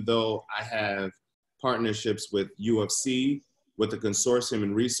 even though I have partnerships with U of C, with the consortium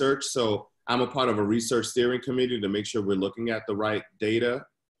in research. So I'm a part of a research steering committee to make sure we're looking at the right data,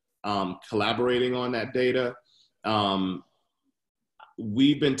 collaborating on that data.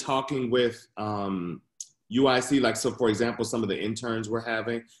 We've been talking with UIC, like, so for example, some of the interns we're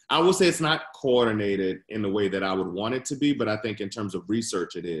having, I will say it's not coordinated in the way that I would want it to be, but I think in terms of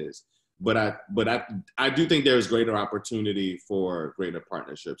research it is. But I do think there's greater opportunity for greater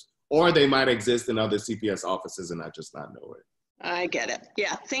partnerships, or they might exist in other CPS offices and I just not know it. I get it.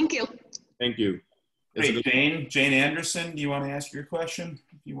 Yeah, thank you. Thank you. Hey, Jane Anderson, do you want to ask your question?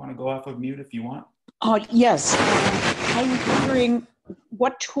 If you want to go off of mute if you want. Yes. I'm wondering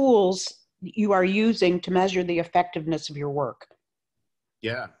what tools you are using to measure the effectiveness of your work.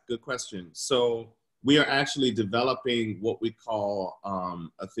 Yeah, good question. So we are actually developing what we call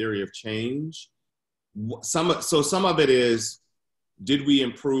a theory of change. Some of it is, did we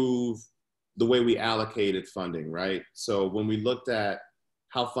improve the way we allocated funding, right? So when we looked at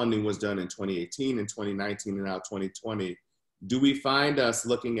how funding was done in 2018 and 2019 and now 2020, do we find us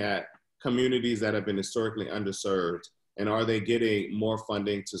looking at communities that have been historically underserved, and are they getting more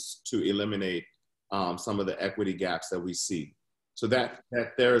funding to eliminate some of the equity gaps that we see? So that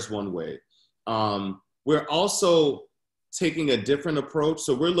there is one way. We're also taking a different approach.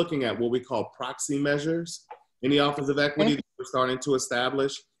 So we're looking at what we call proxy measures in the Office of Equity that we're starting to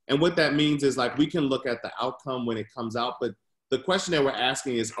establish. And what that means is, like, we can look at the outcome when it comes out, but the question that we're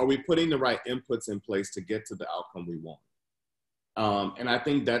asking is, are we putting the right inputs in place to get to the outcome we want? And I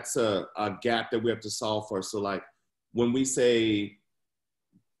think that's a gap that we have to solve for. So, like, when we say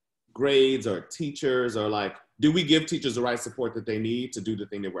grades or teachers, or like, do we give teachers the right support that they need to do the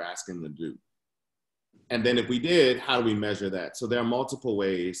thing that we're asking them to do? And then if we did, how do we measure that? So there are multiple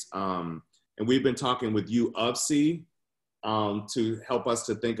ways. And we've been talking with U of C to help us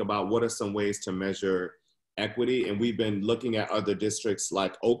to think about what are some ways to measure equity. And we've been looking at other districts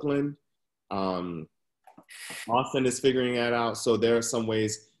like Oakland. Austin is figuring that out. So there are some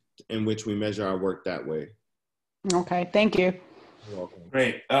ways in which we measure our work that way. Okay, thank you. You're welcome.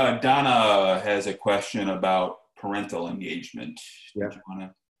 Great. Donna has a question about parental engagement. Yeah. Do you want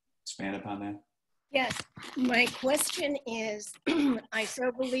to expand upon that? Yes, my question is, I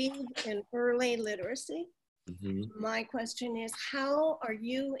so believe in early literacy. Mm-hmm. My question is, how are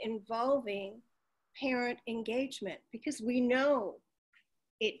you involving parent engagement? Because we know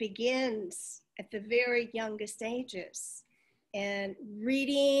it begins at the very youngest ages, and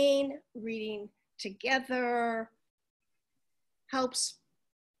reading together helps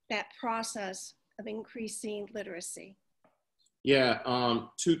that process of increasing literacy. Yeah,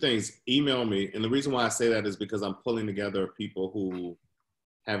 two things. Email me. And the reason why I say that is because I'm pulling together people who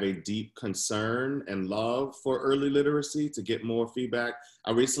have a deep concern and love for early literacy to get more feedback.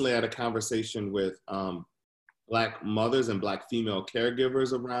 I recently had a conversation with Black mothers and Black female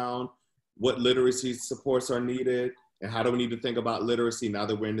caregivers around what literacy supports are needed and how do we need to think about literacy now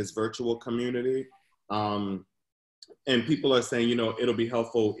that we're in this virtual community. And people are saying, you know, it'll be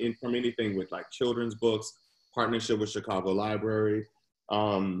helpful from anything with like children's books, partnership with Chicago Library,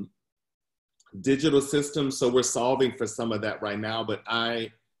 digital systems. So we're solving for some of that right now, but I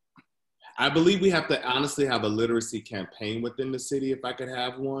believe we have to honestly have a literacy campaign within the city if I could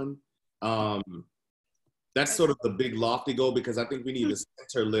have one. That's sort of the big lofty goal, because I think we need to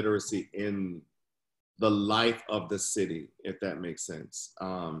center literacy in the life of the city, if that makes sense.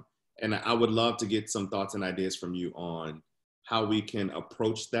 And I would love to get some thoughts and ideas from you on how we can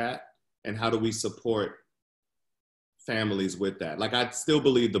approach that and how do we support families with that. Like, I still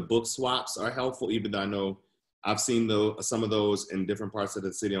believe the book swaps are helpful, even though I know I've seen some of those in different parts of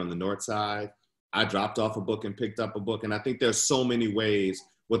the city on the north side. I dropped off a book and picked up a book. And I think there's so many ways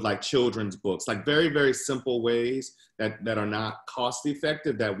with like children's books, like very, very simple ways that are not cost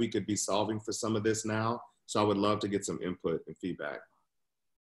effective that we could be solving for some of this now. So I would love to get some input and feedback.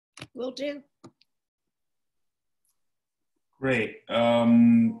 Will do. Great. Let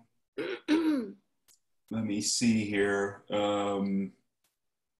me see here.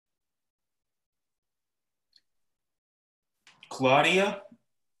 Claudia,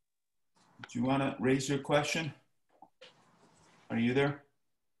 do you want to raise your question? Are you there?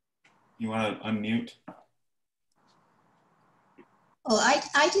 You want to unmute? Oh,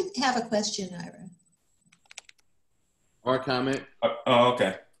 I didn't have a question, Ira. Or comment? Oh,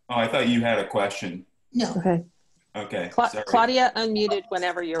 okay. Oh, I thought you had a question. No. Okay. Okay. Sorry. Claudia, unmuted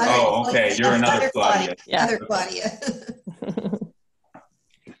whenever you're ready. Oh, okay. You're another Claudia. Yeah. Other Claudia.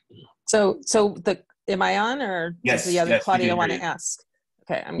 So am I on, or Yes, does the other yes, we Claudia can want hear to you. ask?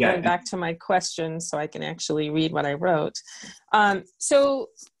 Okay, I'm Yeah. going back to my question so I can actually read what I wrote. So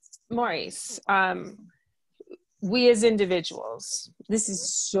Maurice, we as individuals, this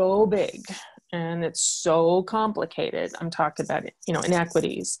is so big and it's so complicated. I'm talking about,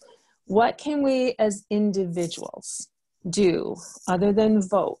 inequities. What can we as individuals do other than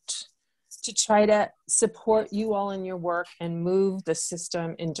vote to try to support you all in your work and move the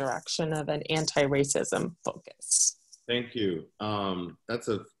system in direction of an anti-racism focus? Thank you. That's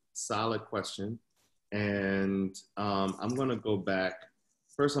a solid question. And I'm going to go back.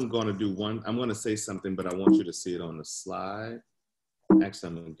 First, I'm going to say something, but I want you to see it on the slide. Actually,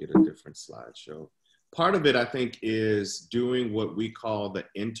 I'm going to get a different slideshow. Part of it, I think, is doing what we call the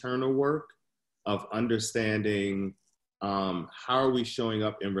internal work of understanding how are we showing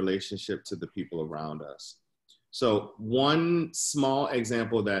up in relationship to the people around us. So one small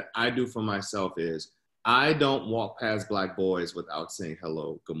example that I do for myself is I don't walk past Black boys without saying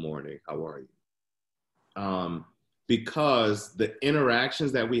hello, good morning, how are you? Because the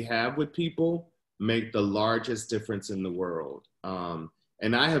interactions that we have with people make the largest difference in the world.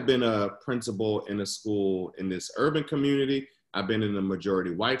 And I have been a principal in a school in this urban community. I've been in a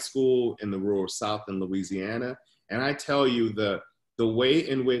majority white school in the rural South in Louisiana. And I tell you, the way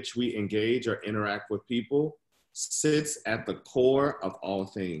in which we engage or interact with people sits at the core of all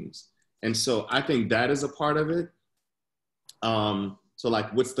things. And so I think that is a part of it. So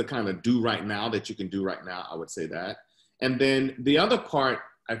like, what's the kind of do right now that you can do right now? I would say that. And then the other part,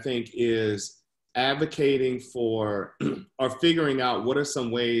 I think, is advocating for or figuring out what are some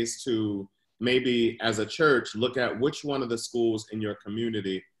ways to maybe as a church, look at which one of the schools in your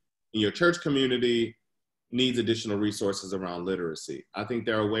community, in your church community, needs additional resources around literacy. I think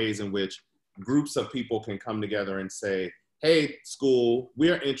there are ways in which groups of people can come together and say, hey, school, we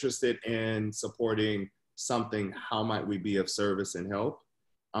are interested in supporting something. How might we be of service and help?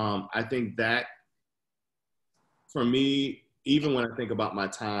 I think that, for me, even when I think about my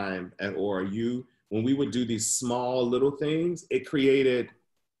time at ORU, when we would do these small little things, it created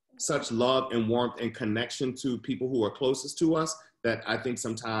such love and warmth and connection to people who are closest to us that I think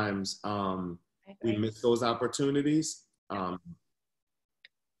sometimes we miss those opportunities. I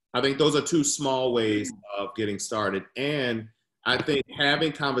think those are two small ways of getting started. And I think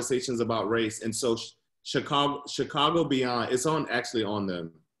having conversations about race, and so Chicago Beyond, it's actually on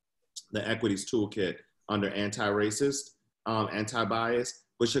the Equities Toolkit under anti-racist, anti-bias.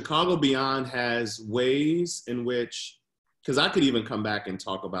 But Chicago Beyond has ways in which, because I could even come back and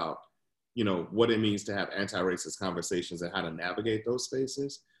talk about, what it means to have anti-racist conversations and how to navigate those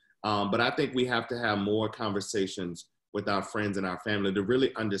spaces. But I think we have to have more conversations with our friends and our family to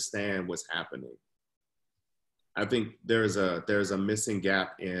really understand what's happening. I think there's a missing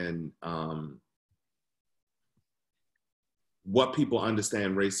gap in what people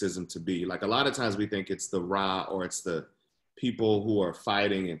understand racism to be. Like, a lot of times we think it's the rah, or it's the people who are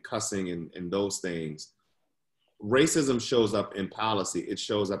fighting and cussing and those things. Racism shows up in policy. It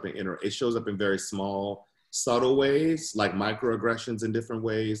shows up in very small, subtle ways, like microaggressions in different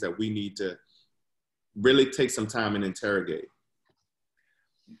ways that we need to really take some time and interrogate.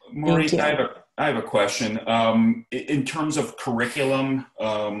 Maurice, I have a question. In terms of curriculum,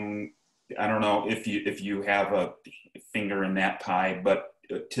 I don't know if you have a finger in that pie, but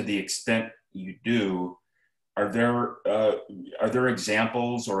to the extent you do, are there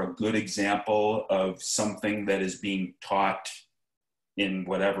examples or a good example of something that is being taught in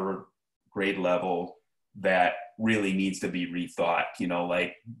whatever grade level that really needs to be rethought?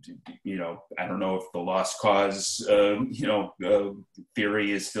 I don't know if the lost cause,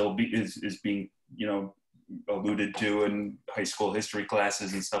 theory is still is being, alluded to in high school history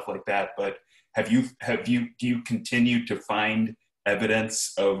classes and stuff like that. But do you continue to find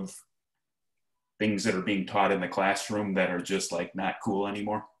evidence of things that are being taught in the classroom that are just like not cool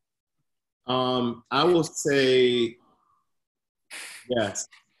anymore? I will say yes.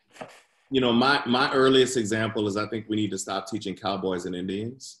 My earliest example is I think we need to stop teaching cowboys and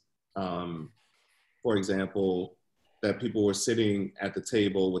Indians. For example, that people were sitting at the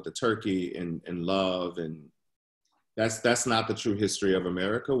table with the turkey and love, and that's not the true history of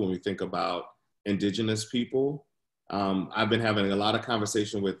America when we think about indigenous people. I've been having a lot of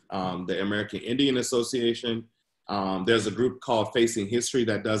conversation with the American Indian Association. There's a group called Facing History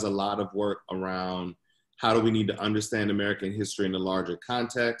that does a lot of work around how do we need to understand American history in a larger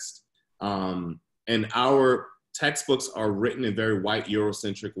context. And our textbooks are written in very white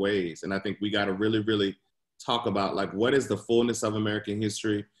Eurocentric ways. And I think we got to really, really talk about like, what is the fullness of American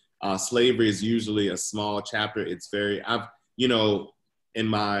history? Slavery is usually a small chapter. It's very, in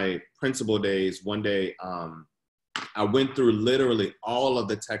my principal days, one day, I went through literally all of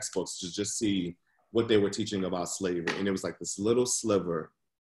the textbooks to just see what they were teaching about slavery. And it was like this little sliver.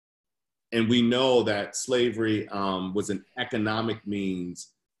 And we know that slavery was an economic means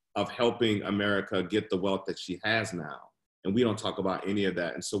of helping America get the wealth that she has now. And we don't talk about any of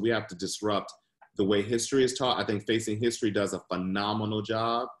that. And so we have to disrupt the way history is taught. I think Facing History does a phenomenal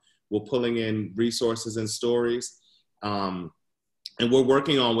job. We're pulling in resources and stories. And we're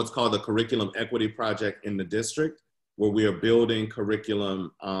working on what's called the Curriculum Equity Project in the district, where we are building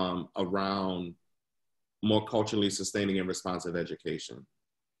curriculum around more culturally sustaining and responsive education.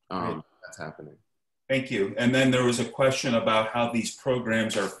 That's happening. Thank you. And then there was a question about how these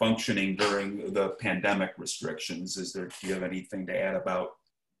programs are functioning during the pandemic restrictions. Do you have anything to add about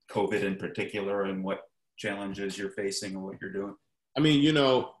COVID in particular and what challenges you're facing and what you're doing? I mean,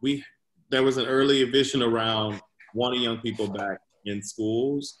 there was an early vision around wanting young people back in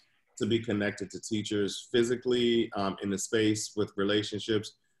schools to be connected to teachers physically in the space with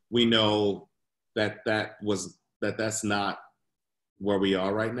relationships. We know that's not where we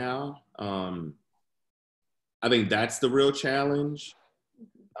are right now. I think that's the real challenge.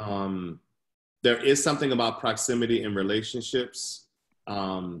 There is something about proximity and relationships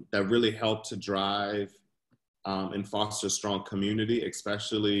that really help to drive and foster strong community,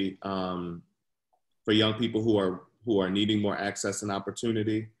 especially for young people who are needing more access and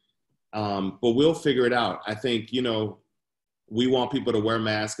opportunity. But we'll figure it out. I think, we want people to wear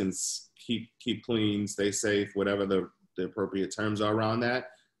masks and keep clean, stay safe, whatever the appropriate terms are around that,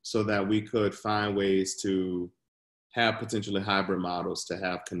 so that we could find ways to have potentially hybrid models to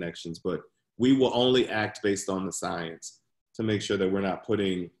have connections. But we will only act based on the science to make sure that we're not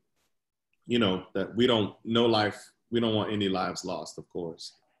putting, that we don't want any lives lost, of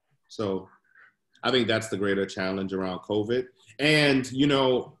course. So I think that's the greater challenge around COVID. And,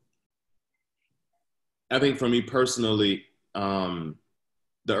 I think for me personally,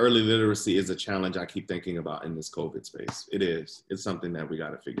 the early literacy is a challenge I keep thinking about in this COVID space. It is. It's something that we got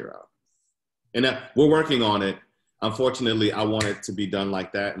to figure out. And we're working on it. Unfortunately, I want it to be done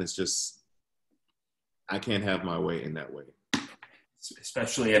like that. And it's just, I can't have my way in that way.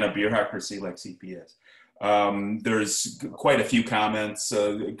 Especially in a bureaucracy like CPS. There's quite a few comments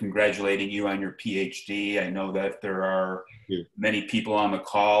congratulating you on your PhD. I know that there are many people on the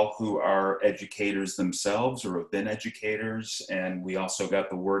call who are educators themselves or have been educators. And we also got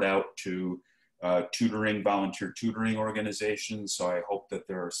the word out to volunteer tutoring organizations. So I hope that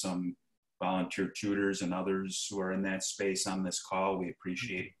there are some volunteer tutors and others who are in that space on this call. We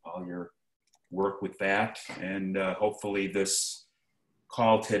appreciate all your work with that. And hopefully this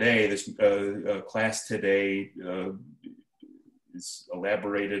call today, this class today is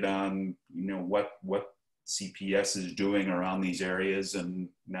elaborated on, what CPS is doing around these areas. And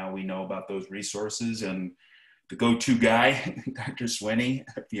now we know about those resources. And the go-to guy, Dr. Swinney,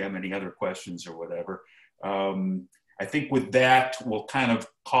 if you have any other questions or whatever. I think with that, we'll kind of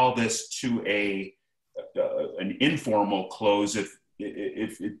call this to an informal close. If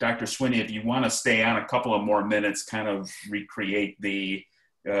Dr. Swinney, if you want to stay on a couple of more minutes, kind of recreate the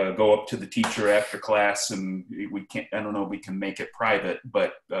go up to the teacher after class, and I don't know if we can make it private,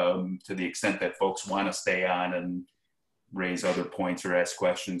 but to the extent that folks want to stay on and raise other points or ask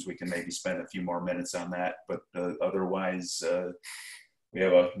questions, we can maybe spend a few more minutes on that. But otherwise, we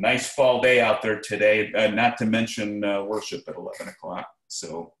have a nice fall day out there today, not to mention worship at 11 o'clock.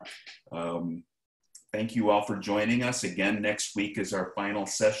 So thank you all for joining us. Again, next week is our final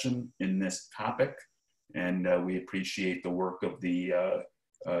session in this topic. And we appreciate the work of the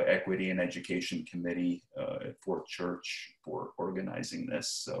Equity and Education Committee at Fort Church for organizing this.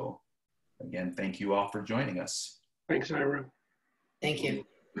 So again, thank you all for joining us. Thanks, Ira. Thank you.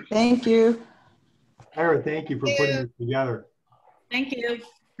 Thank you. Ira, thank you for putting this together. Thank you.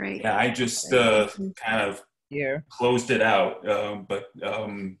 Great. Yeah, I just kind of closed it out, but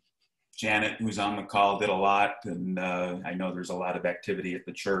Janet, who's on the call, did a lot, and I know there's a lot of activity at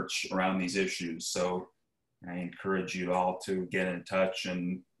the church around these issues. So I encourage you all to get in touch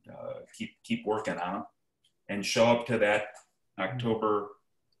and keep working on them. and show up to that October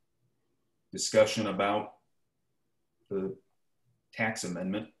discussion about the tax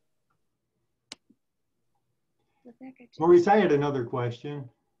amendment. Maurice, I had another question.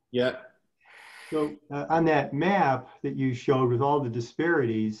 Yeah. So on that map that you showed with all the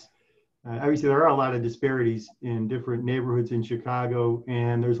disparities, obviously there are a lot of disparities in different neighborhoods in Chicago,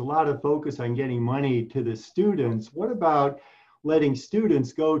 and there's a lot of focus on getting money to the students. What about letting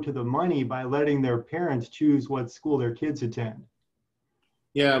students go to the money by letting their parents choose what school their kids attend?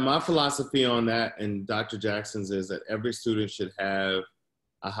 Yeah, my philosophy on that and Dr. Jackson's is that every student should have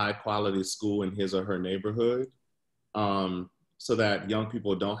a high quality school in his or her neighborhood, so that young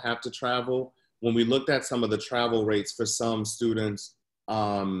people don't have to travel. When we looked at some of the travel rates for some students,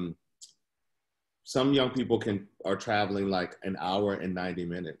 some young people are traveling like an hour and 90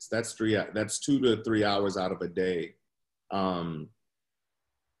 minutes. That's 2 to 3 hours out of a day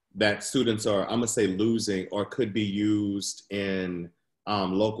that students are, I'm gonna say, losing or could be used in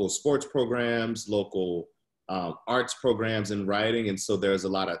local sports programs, local arts programs, and writing. And so there's a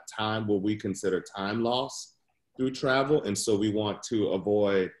lot of time what we consider time loss through travel. And so we want to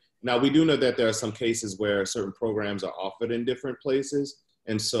avoid, now we do know that there are some cases where certain programs are offered in different places.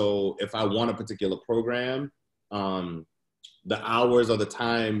 And so if I want a particular program, the hours or the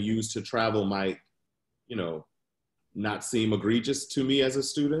time used to travel might, not seem egregious to me as a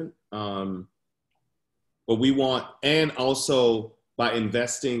student. But we want, and also by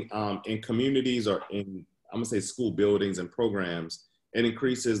investing in communities or in, I'm gonna say, school buildings and programs, it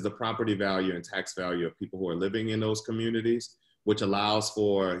increases the property value and tax value of people who are living in those communities, which allows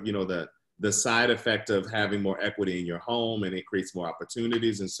for, the side effect of having more equity in your home, and it creates more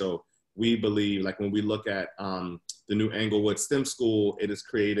opportunities. And so we believe, like when we look at the new Englewood STEM school, it has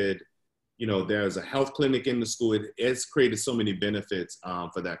created, there's a health clinic in the school. It's created so many benefits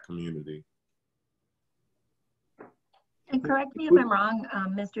for that community. And correct me if I'm wrong,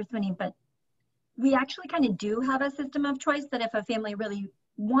 Mr. Swinney, but we actually kind of do have a system of choice that if a family really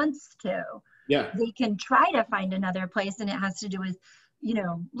wants to, they can try to find another place, and it has to do with,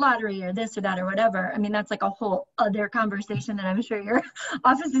 lottery or this or that or whatever. I mean, that's like a whole other conversation that I'm sure your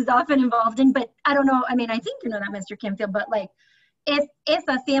office is often involved in, but I don't know. I mean, I think you know that, Mr. Kimfield, but like, if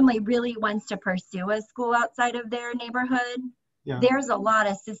a family really wants to pursue a school outside of their neighborhood, there's a lot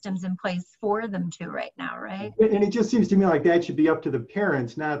of systems in place for them to right now, right? And it just seems to me like that should be up to the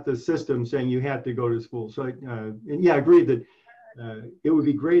parents, not the system saying you have to go to school. So, and yeah, I agree that it would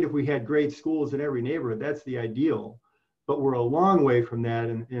be great if we had great schools in every neighborhood. That's the ideal, but we're a long way from that.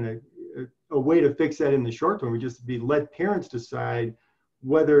 And a way to fix that in the short term would just be let parents decide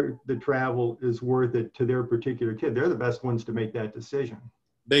whether the travel is worth it to their particular kid. They're the best ones to make that decision.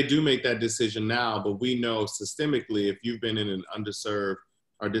 They do make that decision now, but we know systemically, if you've been in an underserved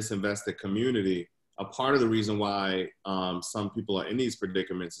or disinvested community, a part of the reason why some people are in these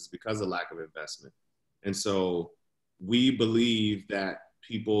predicaments is because of lack of investment. And so we believe that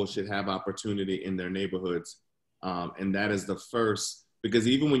people should have opportunity in their neighborhoods. And that is the first, because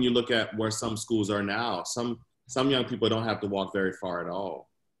even when you look at where some schools are now, some young people don't have to walk very far at all.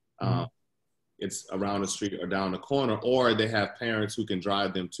 It's around the street or down the corner, or they have parents who can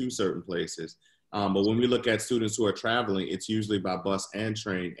drive them to certain places. But when we look at students who are traveling, it's usually by bus and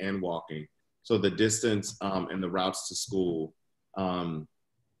train and walking. So the distance and the routes to school.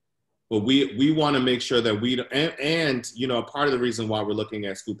 But we want to make sure that a part of the reason why we're looking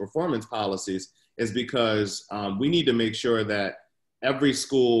at school performance policies is because we need to make sure that every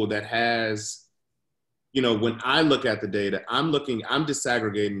school that has, when I look at the data, I'm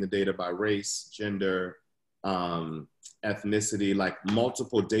disaggregating the data by race, gender, ethnicity, like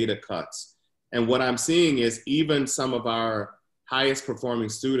multiple data cuts. And what I'm seeing is even some of our highest performing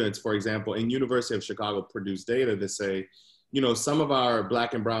students, for example, in University of Chicago produced data that say, some of our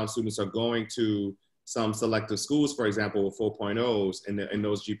Black and brown students are going to some selective schools, for example, with 4.0s, and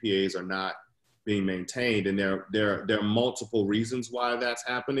those GPAs are not being maintained. And there are multiple reasons why that's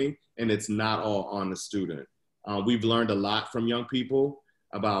happening, and it's not all on the student. We've learned a lot from young people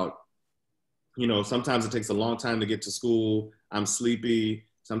about, sometimes it takes a long time to get to school. I'm sleepy.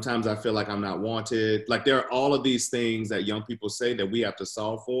 Sometimes I feel like I'm not wanted. Like there are all of these things that young people say that we have to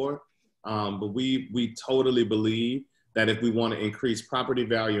solve for. But we totally believe that if we want to increase property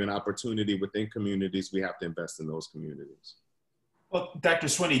value and opportunity within communities, we have to invest in those communities. Well, Dr.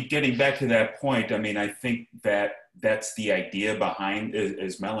 Swinney, getting back to that point, I mean, I think that's the idea behind,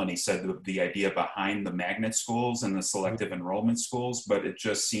 as Melanie said, the idea behind the magnet schools and the selective enrollment schools, but it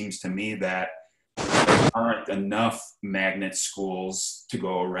just seems to me that there aren't enough magnet schools to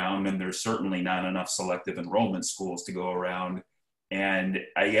go around, and there's certainly not enough selective enrollment schools to go around And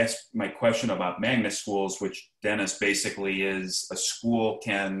I guess my question about magnet schools, which Dennis basically is, a school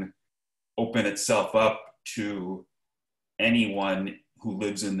can open itself up to anyone who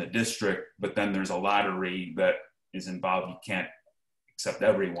lives in the district, but then there's a lottery that is involved. You can't accept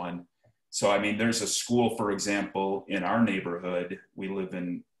everyone. So, I mean, there's a school, for example, in our neighborhood. We live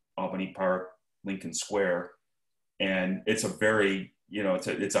in Albany Park, Lincoln Square, and it's a very, you know,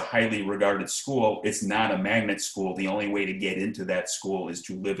 it's a highly regarded school. It's not a magnet school. The only way to get into that school is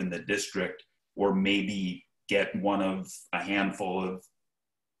to live in the district, or maybe get one of a handful of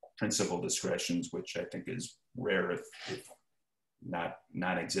principal discretions, which I think is rare, if not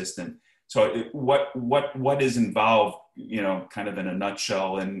non-existent. So what is involved, you know, kind of in a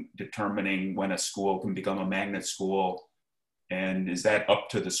nutshell, in determining when a school can become a magnet school? And is that up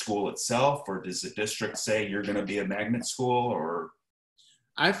to the school itself, or does the district say you're going to be a magnet school? Or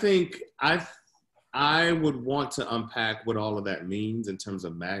I think I would want to unpack what all of that means in terms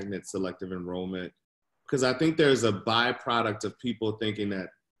of magnet selective enrollment, because I think there's a byproduct of people thinking that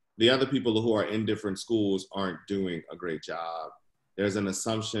the other people who are in different schools aren't doing a great job. There's an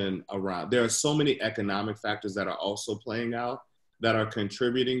assumption around, there are so many economic factors that are also playing out that are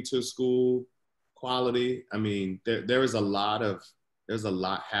contributing to school quality. I mean, there's a lot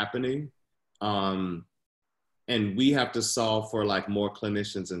happening. And we have to solve for like more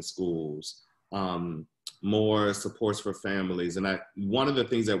clinicians in schools, more supports for families. And one of the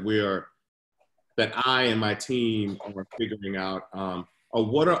things that I and my team are figuring out are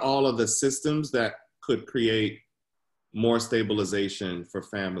what are all of the systems that could create more stabilization for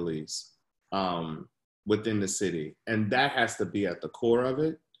families within the city. And that has to be at the core of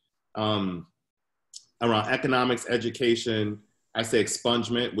it. Around economics, education, I say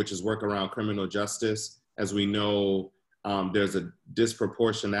expungement, which is work around criminal justice. As we know, there's a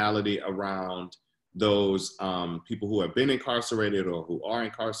disproportionality around those people who have been incarcerated or who are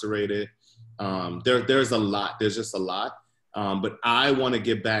incarcerated. There's a lot, there's just a lot. But I want to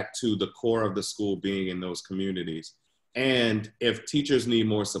get back to the core of the school being in those communities. And if teachers need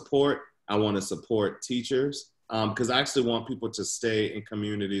more support, I want to support teachers, because I actually want people to stay in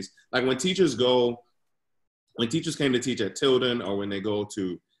communities. Like when teachers came to teach at Tilden, or when they go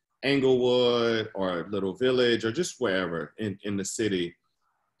to Englewood or Little Village or just wherever in the city,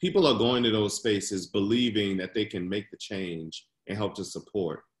 people are going to those spaces believing that they can make the change and help to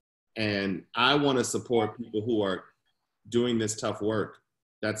support. And I want to support people who are doing this tough work.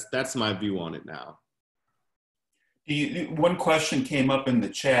 That's my view on it now. One question came up in the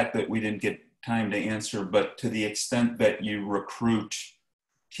chat that we didn't get time to answer, but to the extent that you recruit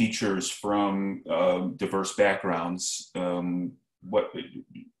teachers from diverse backgrounds, do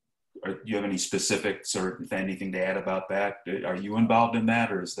you have any specifics or anything to add about that? Are you involved in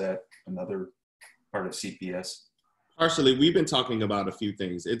that, or is that another part of CPS? Partially, we've been talking about a few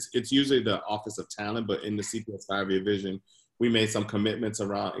things. It's usually the Office of Talent, but in the CPS 5-year vision, we made some commitments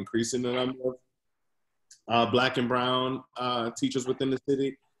around increasing the number of Black and Brown teachers within the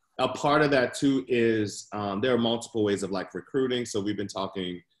city. A part of that too is there are multiple ways of like recruiting. So we've been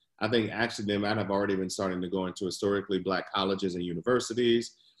talking, I think actually they might have already been starting to go into historically Black colleges and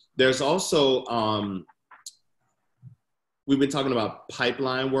universities. There's also, we've been talking about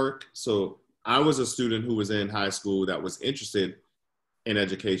pipeline work. So I was a student who was in high school that was interested in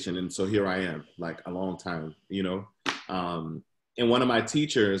education. And so here I am, like a long time, you know. And one of my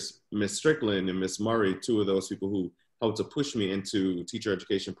teachers, Miss Strickland and Miss Murray, two of those people who helped to push me into teacher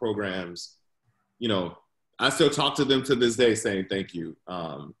education programs, you know, I still talk to them to this day saying thank you.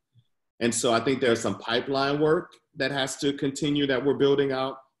 And so I think there's some pipeline work that has to continue that we're building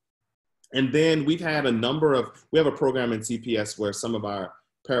out. And then we have a program in CPS where some of our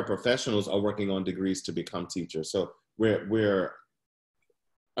paraprofessionals are working on degrees to become teachers. So we're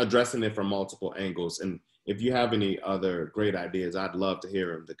addressing it from multiple angles. And if you have any other great ideas, I'd love to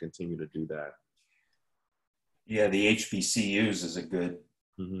hear them to continue to do that. Yeah, the HBCUs is a good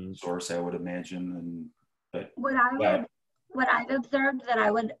source, I would imagine. What I've observed that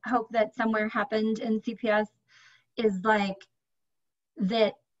I would hope that somewhere happened in CPS is like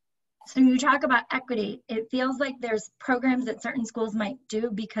that. So you talk about equity, it feels like there's programs that certain schools might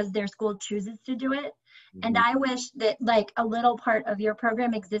do because their school chooses to do it. And I wish that like a little part of your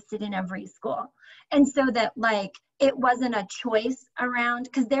program existed in every school. And so that like it wasn't a choice around,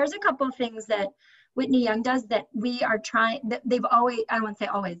 because there's a couple of things that Whitney Young does that we are trying, that they've always, I won't say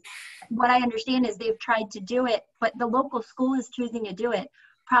always, what I understand is they've tried to do it, but the local school is choosing to do it.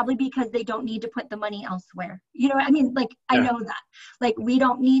 probably because they don't need to put the money elsewhere. You know what I mean? Like, I know that. Like, we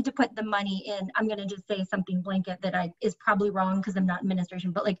don't need to put the money in, I'm going to just say something blanket that is probably wrong because I'm not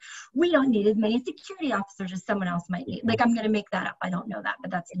administration, but like, we don't need as many security officers as someone else might need. Like, I'm going to make that up. I don't know that,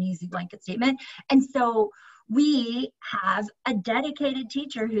 but that's an easy blanket statement. And so we have a dedicated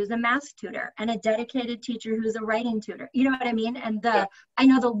teacher who's a math tutor and a dedicated teacher who's a writing tutor. You know what I mean? And I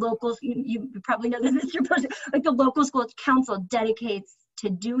know the locals, you probably know this, Mr. Bush, like the local school council dedicates to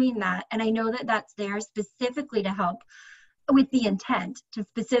doing that. And I know that that's there specifically to help with the intent to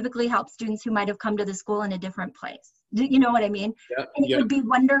specifically help students who might have come to the school in a different place. You know what I mean? Yep, and it would be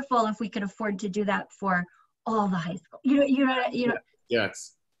wonderful if we could afford to do that for all the high school. You know.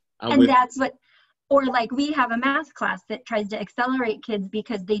 Yes. And that's what, or like we have a math class that tries to accelerate kids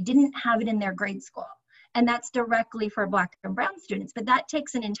because they didn't have it in their grade school. And that's directly for Black and Brown students, but that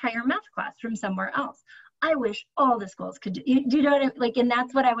takes an entire math class from somewhere else. I wish all the schools could do you know what I mean? Like, and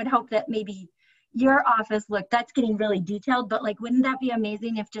that's what I would hope that maybe your office, look, that's getting really detailed, but like, wouldn't that be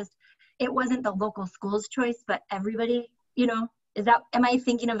amazing if just, it wasn't the local school's choice, but everybody, you know, am I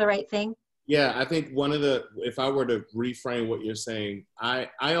thinking of the right thing? Yeah, I think if I were to reframe what you're saying, I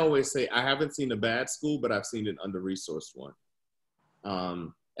always say I haven't seen a bad school, but I've seen an under-resourced one.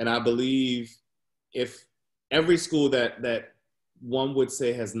 And I believe if every school that one would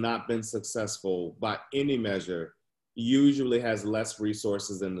say has not been successful by any measure usually has less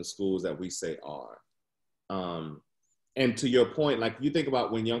resources than the schools that we say are. And to your point, like you think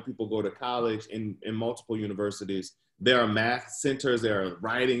about when young people go to college in multiple universities, there are math centers, there are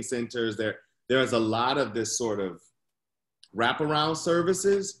writing centers, there's a lot of this sort of wraparound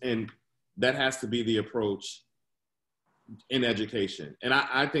services, and that has to be the approach in education. And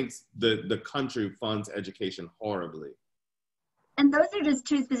I think the country funds education horribly. And those are just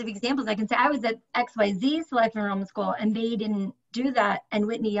two specific examples. I can say I was at XYZ Select Enrollment School and they didn't do that, and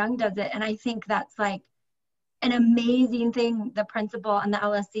Whitney Young does it. And I think that's like an amazing thing the principal and the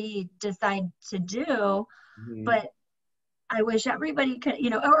LSE decide to do. Mm-hmm. But I wish everybody could, you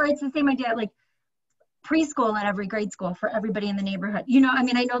know, or it's the same idea, like preschool at every grade school for everybody in the neighborhood. You know, I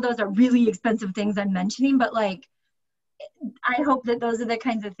mean, I know those are really expensive things I'm mentioning, but like, I hope that those are the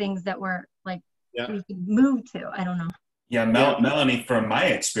kinds of things that we're like, we can move to. I don't know. Yeah, Melanie, from my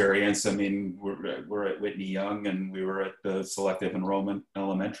experience, I mean, we're at Whitney Young and we were at the Selective Enrollment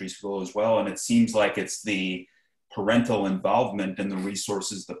Elementary School as well. And it seems like it's the parental involvement and the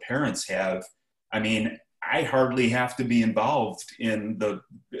resources the parents have. I mean, I hardly have to be involved in the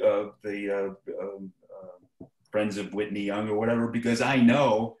Friends of Whitney Young or whatever, because I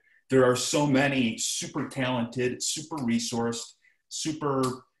know there are so many super talented, super resourced,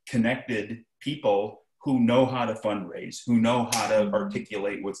 super connected people who know how to fundraise, who know how to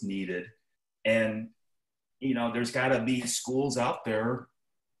articulate what's needed. And, you know, there's gotta be schools out there,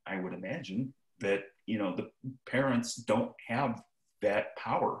 I would imagine, that, you know, the parents don't have that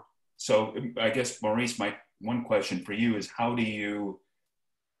power. So I guess, Maurice, my one question for you is how do you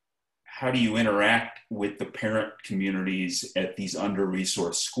interact with the parent communities at these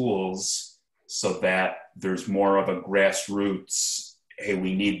under-resourced schools so that there's more of a grassroots, hey,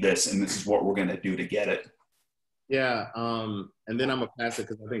 we need this, and this is what we're going to do to get it? Yeah, and then I'm going to pass it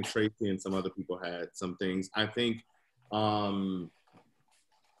because I think Tracy and some other people had some things. I think a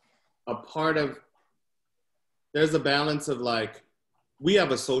part of, there's a balance of like, we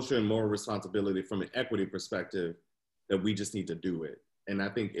have a social and moral responsibility from an equity perspective that we just need to do it. And I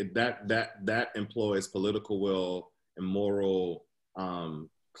think that employs political will and moral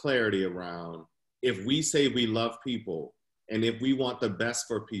clarity around, if we say we love people, and if we want the best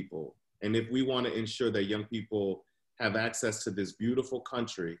for people, and if we want to ensure that young people have access to this beautiful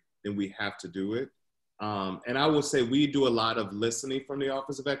country, then we have to do it. And I will say we do a lot of listening from the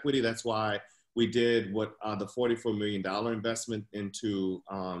Office of Equity. That's why we did the $44 million investment into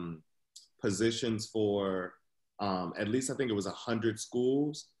positions for at least I think it was 100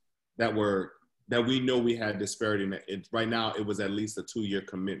 schools that we know we had disparity in. Right now, it was at least a 2-year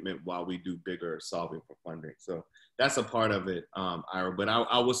commitment while we do bigger solving for funding. So that's a part of it, Ira. But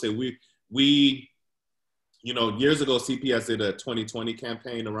I will say we, you know, years ago, CPS did a 2020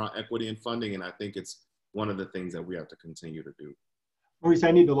 campaign around equity and funding, and I think it's one of the things that we have to continue to do. Maurice,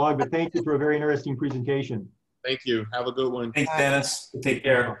 I need to log, but thank you for a very interesting presentation. Thank you. Have a good one. Thanks, Dennis. Take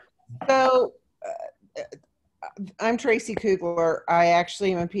care. So I'm Tracy Kugler. I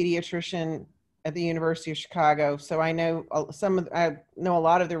actually am a pediatrician at the University of Chicago. So I know I know a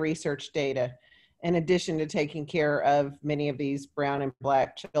lot of the research data, in addition to taking care of many of these brown and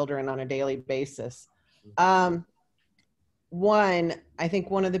Black children on a daily basis. one, I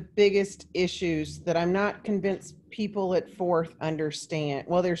think one of the biggest issues that I'm not convinced people at Fourth understand,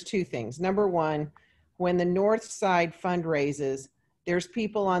 well, there's two things. Number one, when the North Side fundraises, there's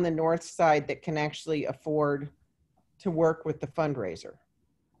people on the North Side that can actually afford to work with the fundraiser,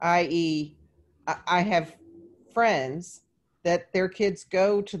 i.e., I have friends that their kids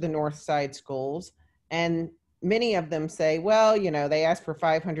go to the North Side schools, and many of them say, well, you know, they ask for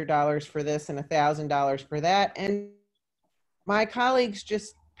 $500 for this and $1,000 for that. And my colleagues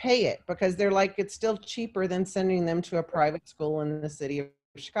just pay it because they're like, it's still cheaper than sending them to a private school in the city of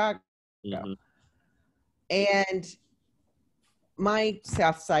Chicago. Mm-hmm. And my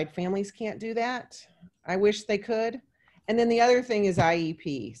South Side families can't do that. I wish they could. And then the other thing is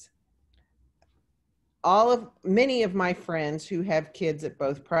IEPs. Many of my friends who have kids at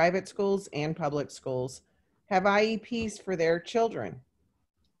both private schools and public schools have IEPs for their children.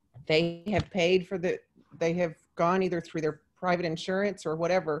 They have paid for they have gone either through their private insurance or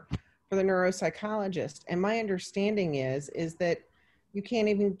whatever for the neuropsychologist. And my understanding is that you can't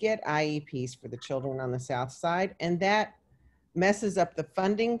even get IEPs for the children on the South Side. And that messes up the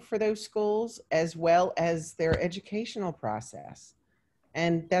funding for those schools as well as their educational process.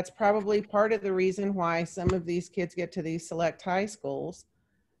 And that's probably part of the reason why some of these kids get to these select high schools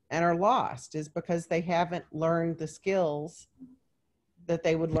and are lost, is because they haven't learned the skills that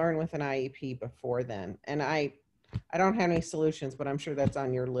they would learn with an IEP before then. And I don't have any solutions, but I'm sure that's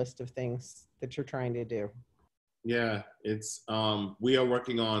on your list of things that you're trying to do. Yeah, it's we are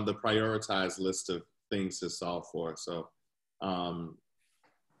working on the prioritized list of things to solve for. So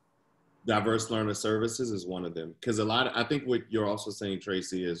diverse learner services is one of them. Because I think what you're also saying,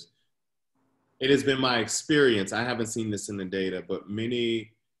 Tracy, is it has been my experience, I haven't seen this in the data, but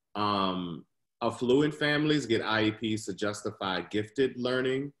many affluent families get IEPs to justify gifted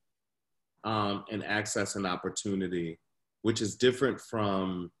learning and access and opportunity, which is different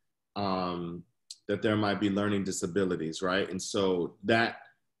from that there might be learning disabilities, right? And so that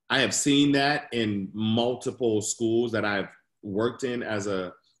I have seen that in multiple schools that I've worked in as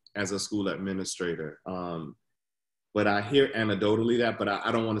a school administrator. But I hear anecdotally that, but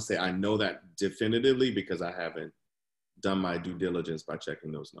I don't want to say I know that definitively because I haven't done my due diligence by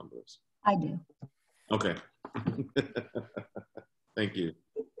checking those numbers. I do. Okay. Thank you.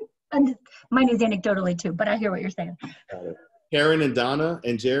 Mine is anecdotally too, but I hear what you're saying. Karen and Donna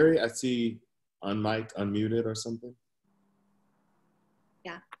and Jerry, I see unmiked, unmuted or something.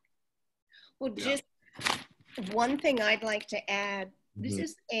 Yeah. Well, just one thing I'd like to add. This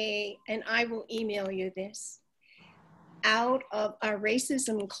is and I will email you this, out of our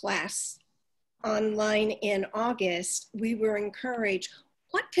racism class online in August, we were encouraged,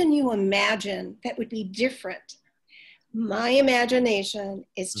 what can you imagine that would be different? My imagination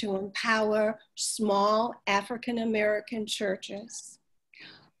is to empower small African-American churches.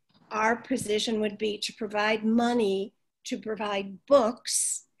 Our position would be to provide money, to provide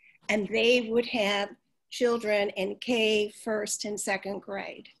books, and they would have children in K, first and second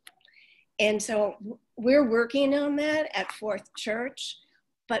grade. And so we're working on that at Fourth Church,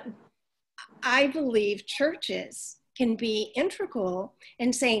 but I believe churches can be integral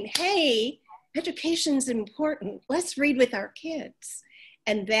in saying, hey, education's important. Let's read with our kids.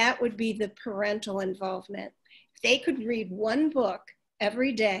 And that would be the parental involvement. If they could read one book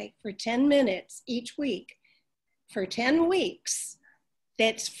every day for 10 minutes each week for 10 weeks,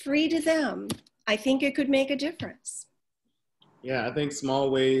 that's free to them, I think it could make a difference. Yeah, I think small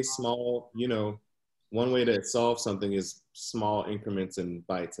ways, one way to solve something is small increments and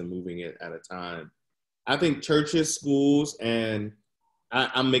bites and moving it at a time. I think churches, schools, and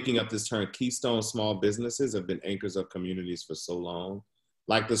I'm making up this term, keystone small businesses have been anchors of communities for so long.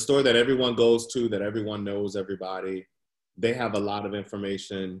 Like the store that everyone goes to, that everyone knows everybody, they have a lot of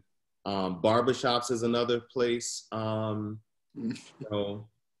information. Barbershops is another place.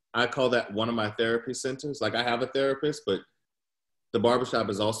 I call that one of my therapy centers. Like I have a therapist, but the barbershop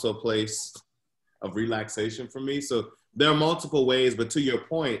is also a place of relaxation for me. So there are multiple ways, but to your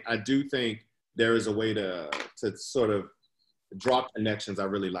point, I do think there is a way to sort of draw connections. I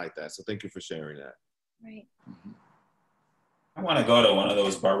really like that. So thank you for sharing that. Right. I want to go to one of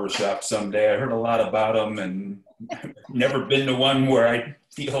those barbershops someday. I heard a lot about them and I've never been to one where I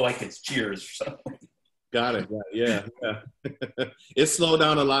feel like it's Cheers or something. Got it. Yeah. It's slowed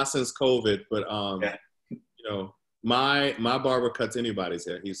down a lot since COVID, but my barber cuts anybody's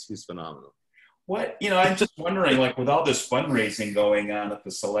hair. He's phenomenal. I'm just wondering, like with all this fundraising going on at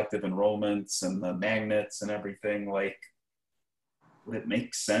the selective enrollments and the magnets and everything, like would it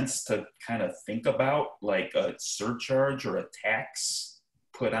make sense to kind of think about like a surcharge or a tax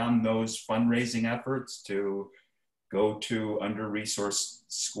put on those fundraising efforts to go to under-resourced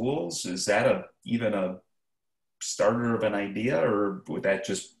schools? Is that even a starter of an idea, or would that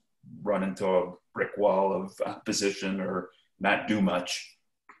just run into a brick wall of opposition or not do much?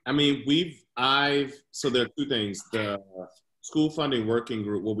 I mean, so there are two things. The school funding working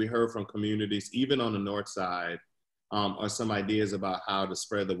group, what we heard from communities, even on the north side, are some ideas about how to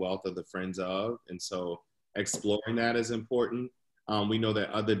spread the wealth of the friends of. And so exploring that is important. We know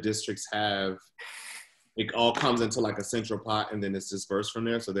that other districts it all comes into like a central pot and then it's dispersed from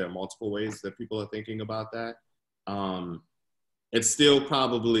there. So there are multiple ways that people are thinking about that. It's still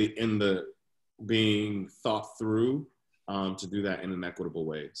probably being thought through to do that in an equitable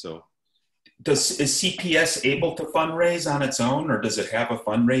way. So is CPS able to fundraise on its own, or does it have a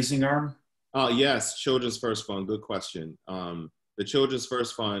fundraising arm? Yes, Children's First Fund, good question. The Children's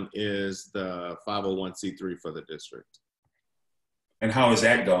First Fund is the 501c3 for the district. And how is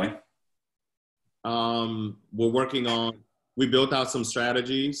that going? We built out some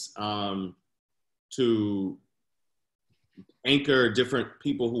strategies to anchor different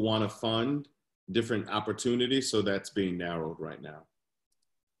people who want to fund different opportunities. So that's being narrowed right now.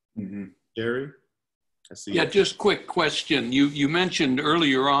 Mm-hmm. Jerry? I see. Yeah, just quick question. You mentioned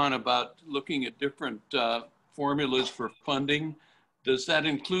earlier on about looking at different formulas for funding. Does that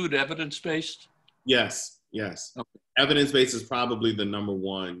include evidence-based? Yes. Okay. Evidence-based is probably the number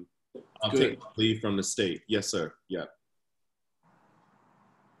one. Take lead from the state. Yes, sir. Yeah.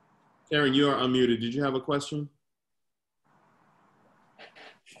 Karen, you are unmuted. Did you have a question?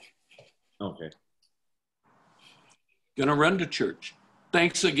 Okay. Gonna run to church.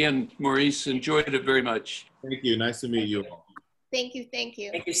 Thanks again, Maurice. Enjoyed it very much. Thank you. Nice to meet you all. Thank you. Thank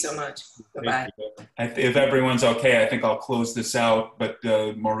you. Thank you so much. Bye-bye. If everyone's okay, I think I'll close this out. But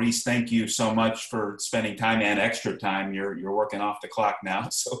Maurice, thank you so much for spending time and extra time. You're working off the clock now,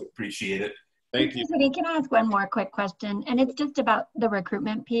 so appreciate it. Thank you. Can I ask one more quick question? And it's just about the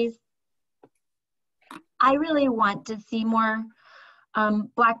recruitment piece. I really want to see more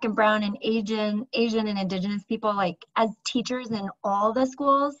Black and Brown and Asian and Indigenous people like as teachers in all the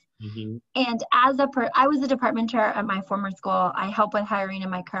schools. Mm-hmm. And I was a department chair at my former school. I help with hiring in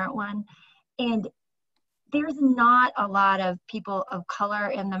my current one. And there's not a lot of people of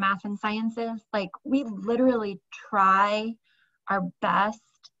color in the math and sciences. Like we literally try our best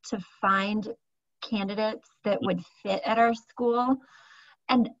to find candidates that would fit at our school.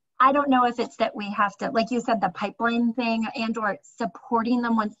 And I don't know if it's that we have to, like you said, the pipeline thing and or supporting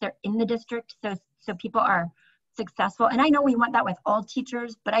them once they're in the district so people are successful. And I know we want that with all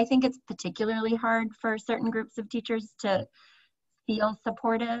teachers, but I think it's particularly hard for certain groups of teachers to feel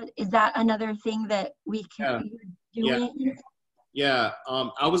supported. Is that another thing that we can do? Yeah.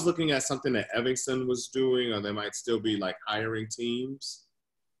 I was looking at something that Evanston was doing, or they might still be like hiring teams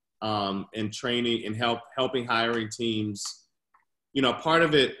and training and helping hiring teams. You know, part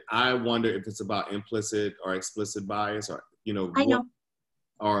of it, I wonder if it's about implicit or explicit bias or,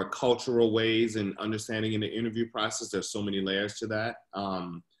 or cultural ways and understanding in the interview process. There's so many layers to that.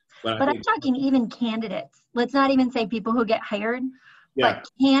 But I'm talking even candidates. Let's not even say people who get hired, but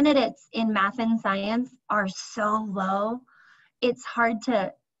candidates in math and science are so low. It's hard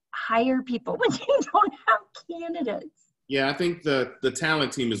to hire people when you don't have candidates. Yeah, I think the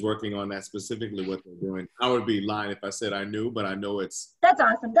talent team is working on that, specifically what they're doing. I would be lying if I said I knew, but I know it's... That's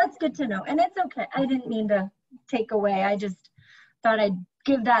awesome. That's good to know. And it's okay. I didn't mean to take away. I just thought I'd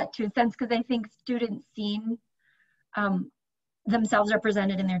give that 2 cents because I think students seeing themselves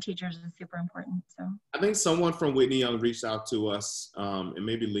represented in their teachers is super important. So I think someone from Whitney Young reached out to us, and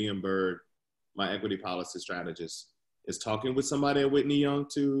maybe Liam Bird, my equity policy strategist, is talking with somebody at Whitney Young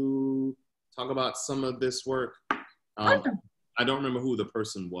to talk about some of this work. Awesome. I don't remember who the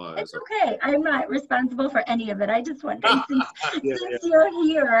person was. It's okay. I'm not responsible for any of it. I just wondered, since you're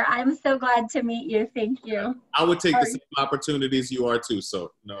here, I'm so glad to meet you. Thank you. I would take the same opportunities you are too,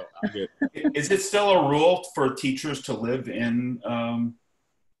 so no, I'm good. Is it still a rule for teachers to live in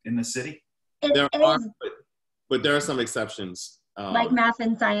the city? There are, but there are some exceptions. Like math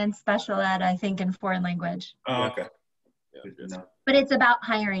and science, special ed, I think, and foreign language. Oh, okay. But it's about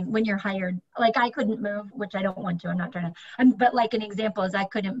hiring. When you're hired, like I couldn't move, which I don't want to. I'm not trying to. But like an example is I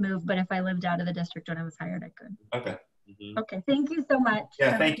couldn't move, but if I lived out of the district when I was hired, I could. Okay. Mm-hmm. Okay. Thank you so much.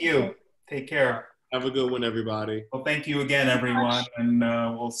 Yeah. Thank you. Take care. Have a good one, everybody. Well, thank you again, everyone, and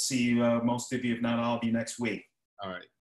we'll see most of you, if not all of you, next week. All right.